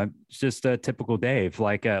 Oh, it's just a typical Dave,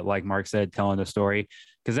 like Mark said, telling the story,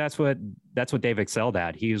 because that's what Dave excelled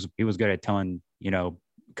at. He was good at telling, you know,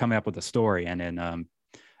 coming up with a story, and then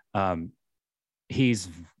he's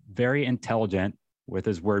very intelligent with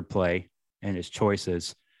his wordplay and his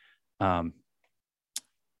choices.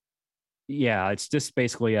 Yeah, it's just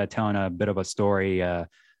basically telling a bit of a story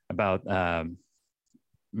about,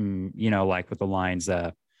 you know, like with the lines,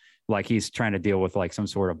 like he's trying to deal with like some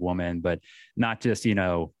sort of woman, but not just, you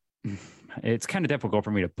know, it's kind of difficult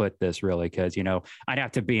for me to put this really, because, you know, I'd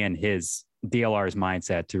have to be in his DLR's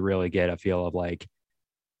mindset to really get a feel of like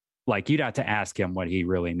you'd have to ask him what he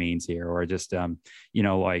really means here, or just, you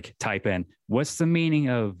know, like type in what's the meaning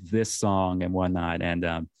of this song and whatnot. And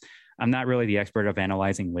I'm not really the expert of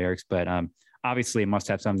analyzing lyrics, but obviously it must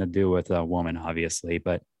have something to do with a woman, obviously.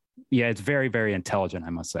 But yeah, it's very, very intelligent, I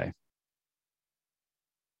must say.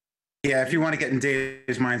 Yeah, if you want to get in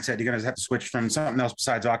Dave's mindset, you're going to have to switch from something else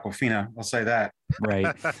besides Aquafina. I'll say that.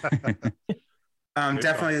 Right.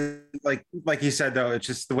 Definitely, like you said, though, it's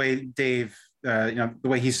just the way Dave, you know, the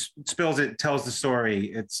way he spills it, tells the story.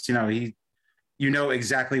 It's, you know, you know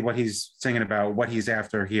exactly what he's singing about, what he's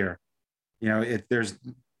after here. You know, there's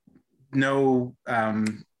no,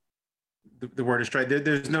 the word is straight.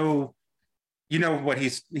 There's no, you know what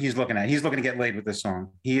he's looking at. He's looking to get laid with this song.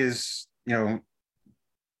 He is, you know,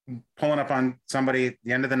 pulling up on somebody at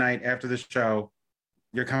the end of the night after the show.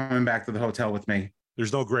 You're coming back to the hotel with me.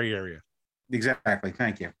 There's no gray area. Exactly.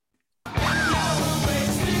 Thank you.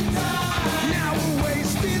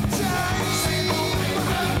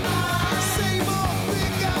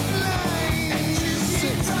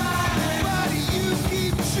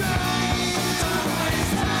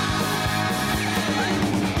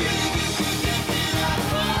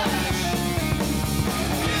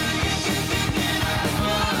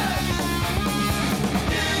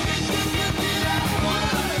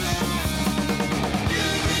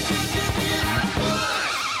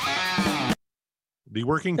 The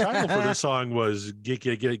working title for this song was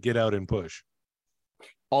Get Out and Push.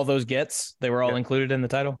 All those gets, they were all included in the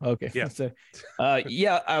title. Okay. Yeah. So,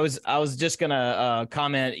 yeah, I was just gonna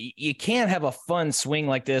comment. You can't have a fun swing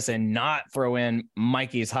like this and not throw in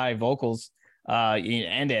Mikey's high vocals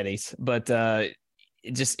and Eddie's, but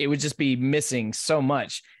it would just be missing so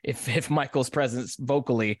much if Michael's presence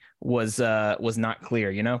vocally was not clear,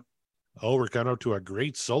 you know. Oh, we're coming up to a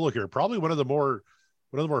great solo here. Probably one of the more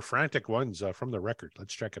frantic ones from the record.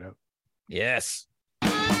 Let's check it out. Yes.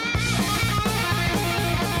 Get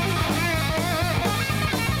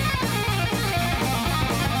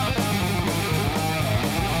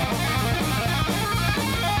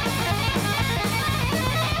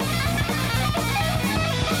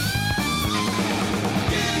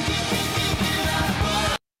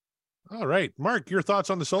right, Mark, your thoughts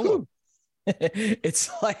on the solo? It's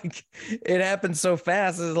like it happened so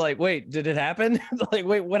fast. It's like, wait, did it happen? Like,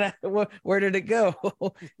 wait, where did it go?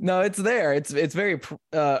 No, it's there. It's very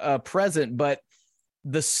present, but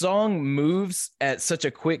the song moves at such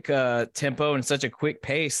a quick tempo and such a quick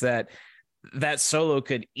pace that solo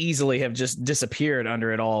could easily have just disappeared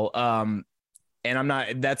under it all. And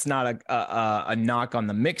that's not a knock on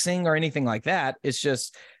the mixing or anything like that. It's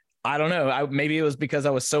just, I don't know. Maybe it was because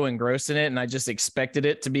I was so engrossed in it and I just expected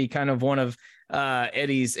it to be kind of one of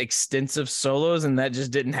Eddie's extensive solos, and that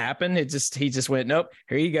just didn't happen. He just went, nope,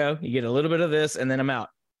 here you go. You get a little bit of this and then I'm out.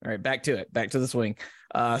 All right, back to the swing.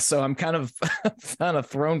 So I'm kind of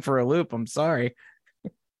thrown for a loop. I'm sorry.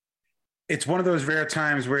 It's one of those rare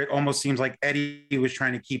times where it almost seems like Eddie was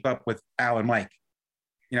trying to keep up with Al and Mike.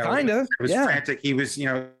 Kind of. It was frantic. He was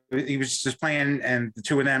just playing, and the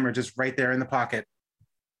two of them are just right there in the pocket.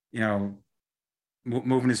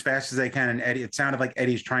 Moving as fast as they can, and Eddie. It sounded like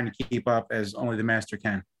Eddie's trying to keep up as only the master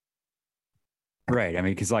can. Right. I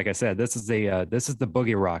mean, because like I said, this is the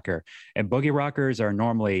boogie rocker, and boogie rockers are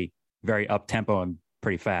normally very up tempo and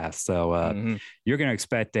pretty fast. So you're going to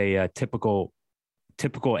expect a typical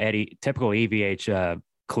EVH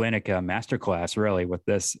clinic masterclass, really, with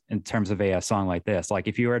this in terms of a song like this. Like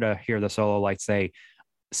if you were to hear the solo, like say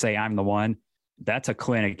I'm the One, that's a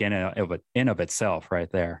clinic in of itself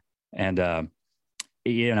right there. And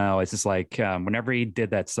it's just like whenever he did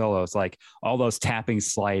that solo, it's like all those tapping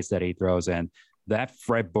slides that he throws in, that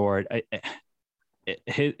fretboard,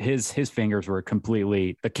 his fingers were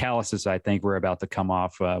completely, the calluses I think were about to come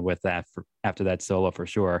off with that after that solo for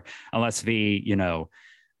sure. Unless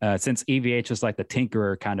since EVH was like the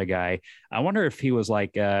tinkerer kind of guy, I wonder if he was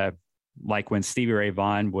like when Stevie Ray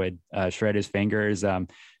Vaughan would shred his fingers.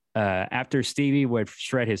 After Stevie would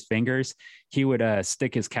shred his fingers, he would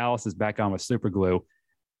stick his calluses back on with super glue.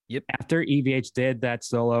 Yep. After EVH did that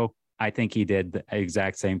solo, I think he did the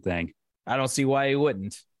exact same thing. I don't see why he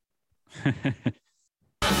wouldn't.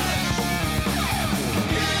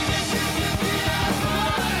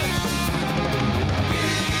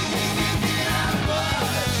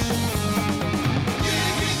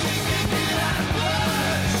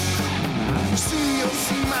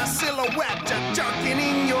 See my silhouette jerking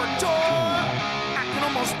in your door. I can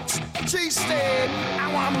almost taste it.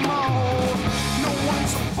 I want more. No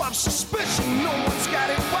one's above suspicion. No one's got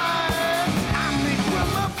it wired. I make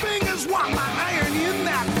with my fingers while my iron in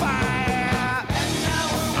that fire. And now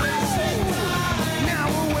we're wasting time. Now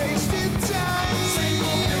we're wasting time. Same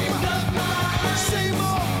old pickup lines. Same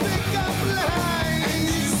old pickup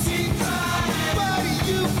lines. But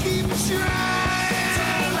you keep trying.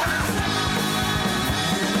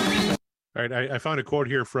 All right, I found a quote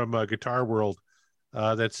here from Guitar World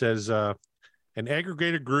that says, an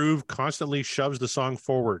aggregated groove constantly shoves the song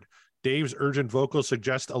forward. Dave's urgent vocals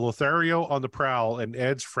suggest a Lothario on the prowl, and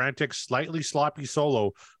Ed's frantic, slightly sloppy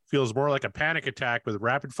solo feels more like a panic attack with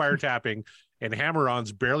rapid-fire tapping and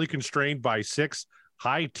hammer-ons barely constrained by 6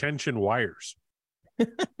 high-tension wires.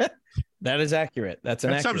 That is accurate. That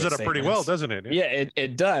sums it up pretty well, doesn't it? Yeah,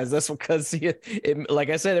 it does. That's because it like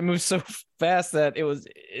I said, it moves so fast that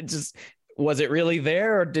was it really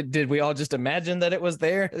there, or did we all just imagine that it was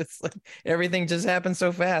there? It's like everything just happened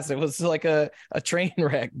so fast. It was like a train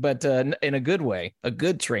wreck, but in a good way, a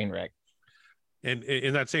good train wreck. And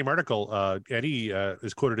in that same article, Eddie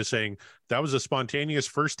is quoted as saying that was a spontaneous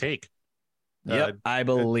first take. Yep, I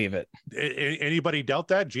believe it. Anybody doubt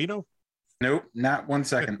that, Gino? Nope, not 1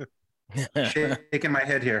 second. Shaking my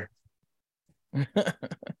head here.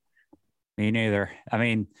 Me neither. I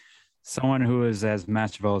mean, someone who is as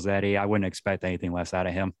masterful as Eddie, I wouldn't expect anything less out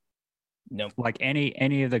of him. Nope. Like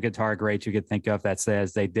any of the guitar greats you could think of that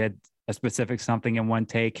says they did a specific something in one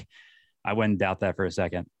take, I wouldn't doubt that for a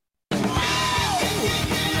second.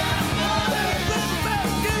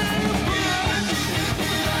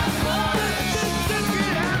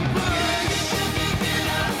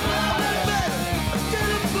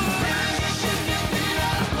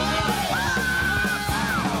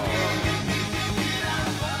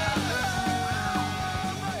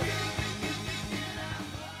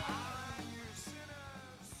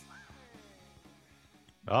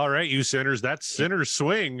 All right, you sinners. That's Sinner's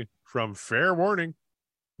Swing from Fair Warning.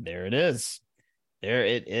 There it is.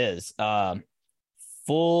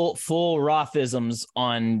 Full Rothisms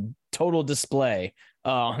on total display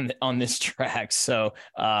on this track. So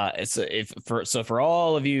for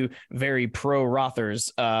all of you very pro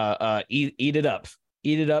Rothers, eat it up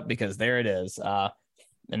because there it is.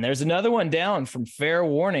 And there's another one down from Fair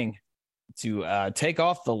Warning to take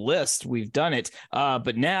off the list. We've done it,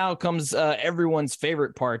 but now comes everyone's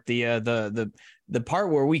favorite part, the the part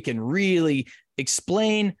where we can really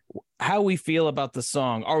explain how we feel about the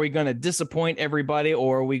song. Are we going to disappoint everybody,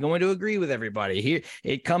 or are we going to agree with everybody? Here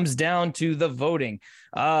it comes down to the voting.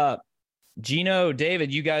 Gino,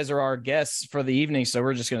 David, you guys are our guests for the evening, so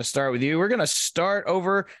we're just going to start with you. We're going to start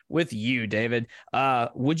over with you, David.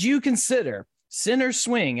 Would you consider Sinner's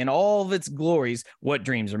Swing in all of its glories what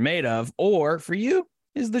dreams are made of, or for you,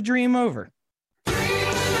 is the dream over?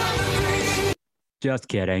 Just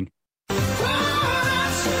kidding.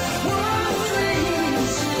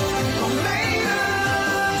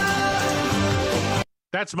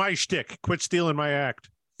 That's my shtick. Quit stealing my act.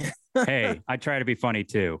 Hey, I try to be funny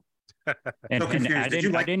too. And, So confused. I Did you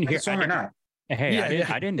like didn't hear. the song or not? Hey, Yeah,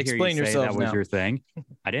 I didn't hear Explain you say that yourselves was now. your thing.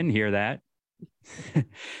 I didn't hear that.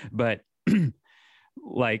 But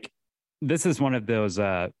like, this is one of those.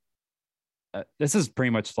 This is pretty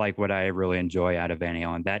much like what I really enjoy out of Van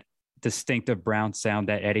Halen. That distinctive brown sound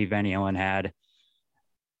that Eddie Van Halen had.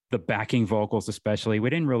 The backing vocals, especially, we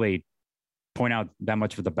didn't really point out that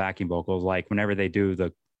much for the backing vocals. Like whenever they do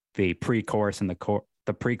the pre-chorus and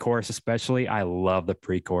the pre-chorus, especially, I love the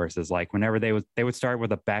pre-choruses. Like whenever they would start with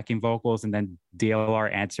the backing vocals and then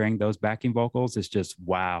DLR answering those backing vocals, it's just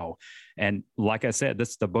wow. And like I said, this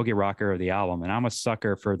is the boogie rocker of the album, and I'm a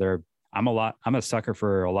sucker for I'm a sucker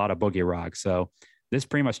for a lot of boogie rock. So this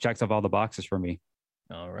pretty much checks off all the boxes for me.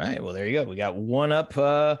 All right. Well, there you go. We got one up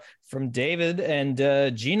from David, and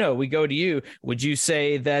Gino, we go to you. Would you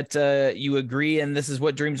say that you agree and this is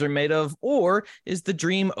what dreams are made of, or is the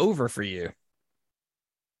dream over for you?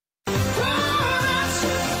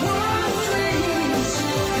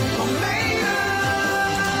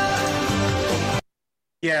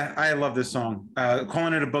 Yeah, I love this song.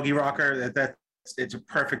 Calling it a boogie rocker, it's a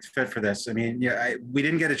perfect fit for this. I mean, yeah, we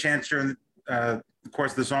didn't get a chance during the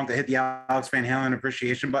course of the song to hit the Alex Van Halen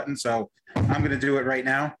appreciation button, so I'm going to do it right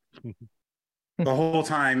now. The whole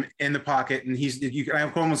time in the pocket, and I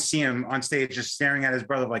can almost see him on stage just staring at his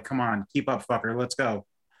brother like, come on, keep up, fucker, let's go.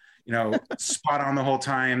 You know, spot on the whole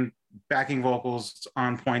time, backing vocals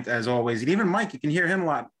on point as always. And even Mike, you can hear him a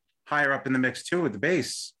lot higher up in the mix too with the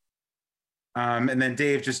bass. And then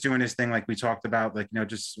Dave just doing his thing like we talked about, like, you know,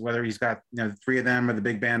 just whether he's got, you know, three of them or the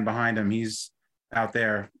big band behind him, he's out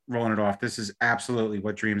there rolling it off. This is absolutely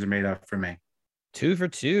what dreams are made of for me. 2 for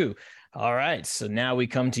 2. All right. So now we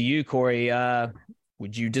come to you, Corey.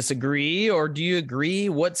 Would you disagree or do you agree?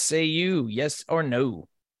 What say you? Yes or no?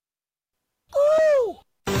 Ooh!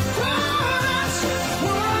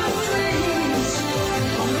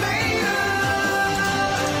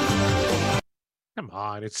 Come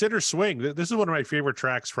on, it's Sinner's Swing. This is one of my favorite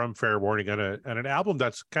tracks from Fair Warning, on an album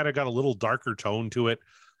that's kind of got a little darker tone to it.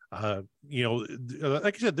 You know,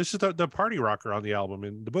 like I said, this is the party rocker on the album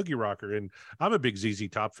and the boogie rocker. And I'm a big ZZ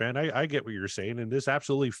Top fan. I get what you're saying, and this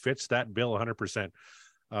absolutely fits that bill 100%.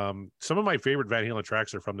 Some of my favorite Van Halen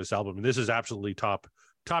tracks are from this album, and this is absolutely top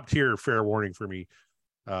tier Fair Warning for me.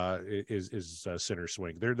 Is Sinner's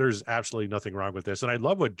Swing. There's absolutely nothing wrong with this, and I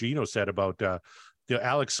love what Gino said about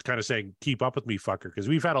Alex kind of saying, keep up with me, fucker, because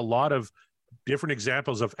we've had a lot of different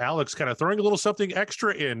examples of Alex kind of throwing a little something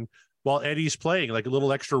extra in while Eddie's playing, like a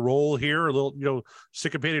little extra roll here, a little, you know,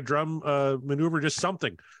 syncopated drum maneuver, just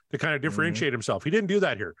something to kind of differentiate himself. He didn't do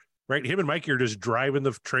that here, right? Him and Mikey are just driving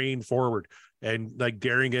the train forward and like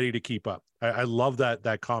daring Eddie to keep up. I love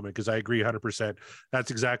that comment, because I agree 100%.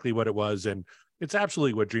 That's exactly what it was, and it's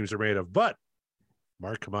absolutely what dreams are made of. But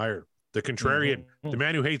Mark Meyer, the contrarian, the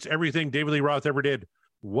man who hates everything David Lee Roth ever did,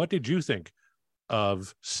 what did you think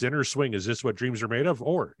of Sinner's Swing? Is this what dreams are made of,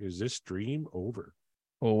 or is this dream over?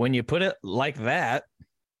 Well, when you put it like that,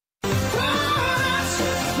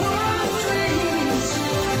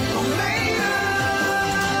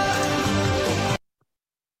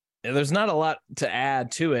 there's not a lot to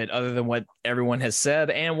add to it other than what everyone has said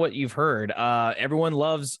and what you've heard. Everyone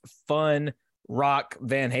loves fun rock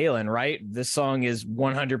Van Halen, right? This song is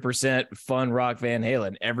 100% fun rock Van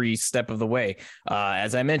Halen every step of the way.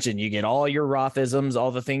 As I mentioned, you get all your Rothisms,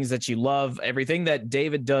 all the things that you love, everything that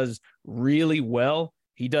David does really well.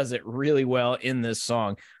 He does it really well in this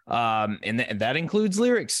song. And that includes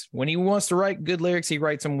lyrics. When he wants to write good lyrics, he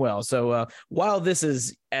writes them well. So while this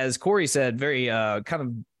is, as Corey said, very kind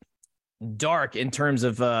of dark in terms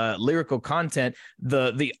of lyrical content,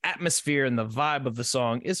 the atmosphere and the vibe of the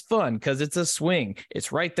song is fun because it's a swing.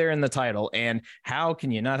 It's right there in the title. And how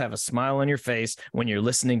can you not have a smile on your face when you're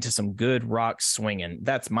listening to some good rock swinging?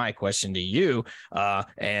 That's my question to you.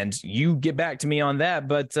 And you get back to me on that.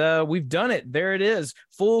 But we've done it. There it is.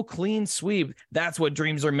 Full clean sweep. That's what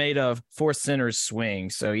dreams are made of for Sinner's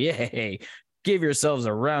Swing. So yay. Give yourselves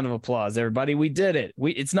a round of applause, everybody. We did it.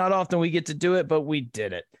 It's not often we get to do it, but we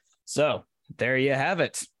did it. So There you have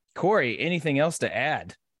it. Corey, anything else to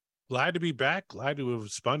add? Glad to be back. Glad to have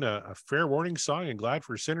spun a fair warning song, and glad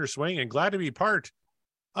for Sinner Swing, and glad to be part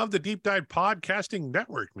of the Deep Dive Podcasting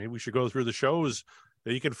Network. Maybe we should go through the shows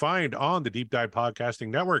that you can find on the Deep Dive Podcasting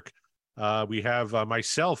Network. We have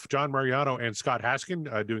myself, John Mariano, and Scott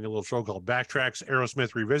Haskin doing a little show called Backtracks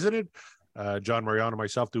Aerosmith Revisited. John Mariano and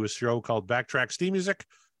myself do a show called Backtrack Steam Music,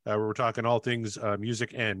 where we're talking all things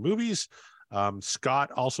music and movies.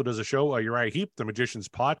 Scott also does a show, Uriah Heep, The Magician's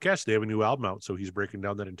Podcast. They have a new album out, so he's breaking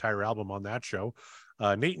down that entire album on that show.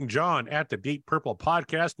 Nate and John at the Deep Purple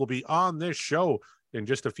Podcast will be on this show in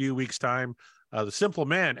just a few weeks' time. The Simple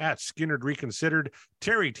Man at Skinnerd Reconsidered,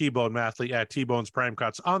 Terry T-Bone Mathley at T-Bone's Prime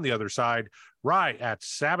Cuts on the other side, Rye at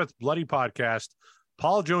Sabbath Bloody Podcast,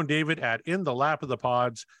 Paul Joan David at In the Lap of the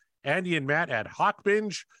Pods, Andy and Matt at Hawk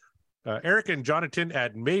Binge, Eric and Jonathan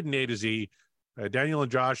at Maiden A to Z, Daniel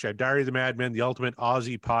and Josh at Diary of the Madmen, the Ultimate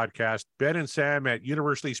Aussie Podcast, Ben and Sam at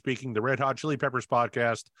Universally Speaking, the Red Hot Chili Peppers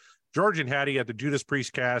Podcast, George and Hattie at the Judas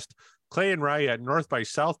Priest Cast, Clay and Rye at North by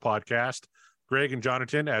South Podcast, Greg and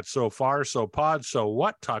Jonathan at So Far, So Pod, So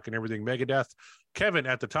What, talking everything Megadeth, Kevin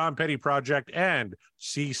at the Tom Petty Project and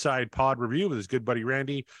Seaside Pod Review with his good buddy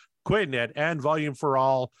Randy, Quinn at And Volume for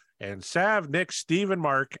All, and Sav, Nick, Steve, and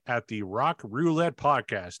Mark at the Rock Roulette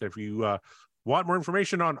Podcast. If you want more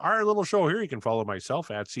information on our little show here, you can follow myself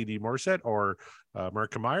at CD Morset or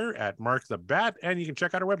Mark Kameyer at Mark the Bat, and you can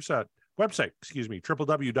check out our website,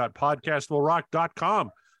 www.podcastwillrock.com.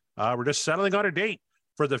 We're just settling on a date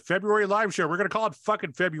for the February live show. We're going to call it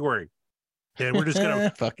fucking February. And we're just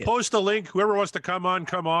going to post a link. Whoever wants to come on,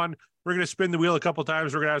 come on. We're going to spin the wheel a couple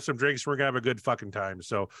times. We're going to have some drinks. We're going to have a good fucking time.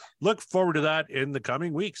 So look forward to that in the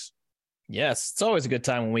coming weeks. Yes, it's always a good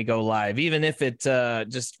time when we go live, even if it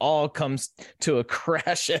just all comes to a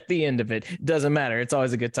crash at the end of it. It doesn't matter. It's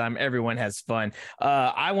always a good time. Everyone has fun.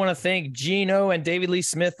 I want to thank Gino and David Lee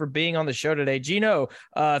Smith for being on the show today. Gino,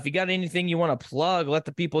 if you got anything you want to plug, let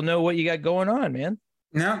the people know what you got going on, man.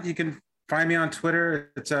 No, you can find me on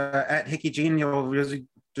Twitter. It's at Hickey Gene. You'll really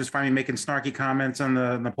just find me making snarky comments on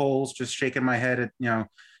the polls, just shaking my head at,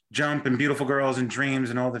 Jump and Beautiful Girls and Dreams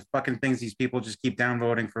and all the fucking things these people just keep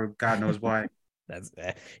downvoting for God knows why. That's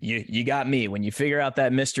you got me. When you figure out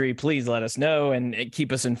that mystery, please let us know and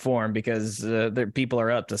keep us informed, because people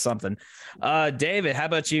are up to something. David, how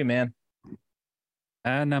about you, man?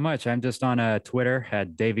 Not much. I'm just on Twitter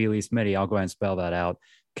at Davey Lee Smitty. I'll go ahead and spell that out.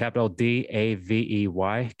 Capital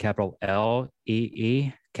DAVEY, capital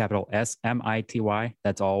LEE, capital SMITY.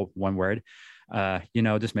 That's all one word.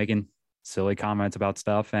 Just making silly comments about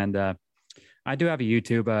stuff. And I do have a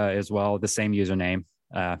YouTube as well, the same username.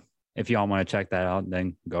 If y'all want to check that out,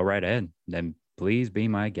 then go right ahead. Then please be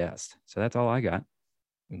my guest. So that's all I got.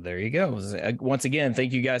 There you go. Once again,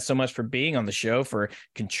 thank you guys so much for being on the show, for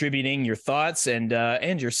contributing your thoughts, and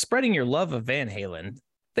you're spreading your love of Van Halen.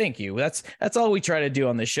 Thank you. That's all we try to do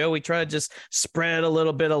on this show. We try to just spread a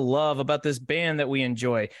little bit of love about this band that we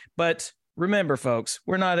enjoy. But remember, folks,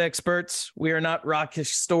 we're not experts. We are not rock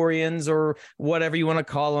historians or whatever you want to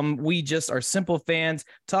call them. We just are simple fans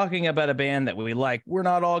talking about a band that we like. We're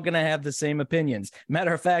not all going to have the same opinions.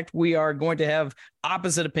 Matter of fact, we are going to have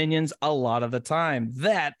opposite opinions a lot of the time.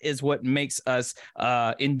 That is what makes us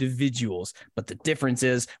individuals. But the difference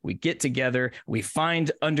is we get together, we find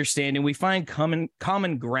understanding, we find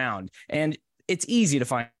common ground. And it's easy to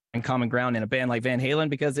find common ground in a band like Van Halen,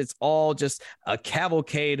 because it's all just a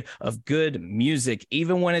cavalcade of good music.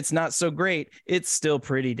 Even when it's not so great, it's still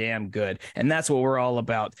pretty damn good. And that's what we're all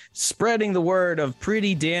about, spreading the word of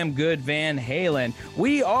pretty damn good Van Halen.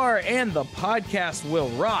 We are And the Podcast Will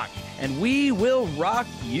Rock, and we will rock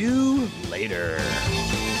you later.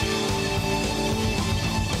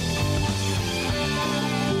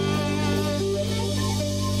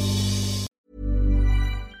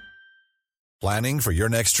 Planning for your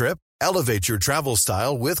next trip? Elevate your travel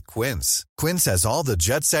style with Quince. Quince has all the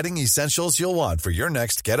jet-setting essentials you'll want for your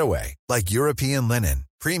next getaway, like European linen,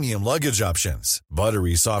 premium luggage options,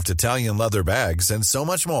 buttery soft Italian leather bags, and so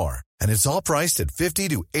much more. And it's all priced at 50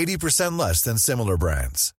 to 80% less than similar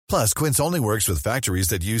brands. Plus, Quince only works with factories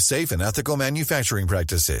that use safe and ethical manufacturing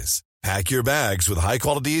practices. Pack your bags with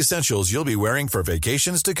high-quality essentials you'll be wearing for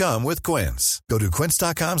vacations to come with Quince. Go to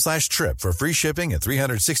quince.com/trip for free shipping and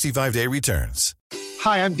 365-day returns.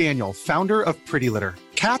 Hi, I'm Daniel, founder of Pretty Litter.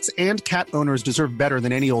 Cats and cat owners deserve better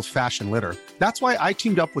than any old-fashioned litter. That's why I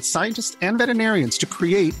teamed up with scientists and veterinarians to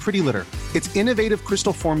create Pretty Litter. Its innovative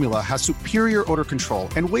crystal formula has superior odor control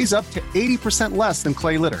and weighs up to 80% less than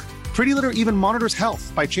clay litter. Pretty Litter even monitors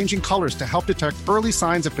health by changing colors to help detect early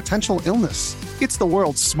signs of potential illness. It's the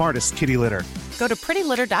world's smartest kitty litter. Go to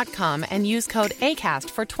prettylitter.com and use code ACAST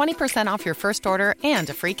for 20% off your first order and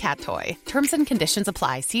a free cat toy. Terms and conditions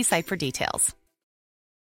apply. See site for details.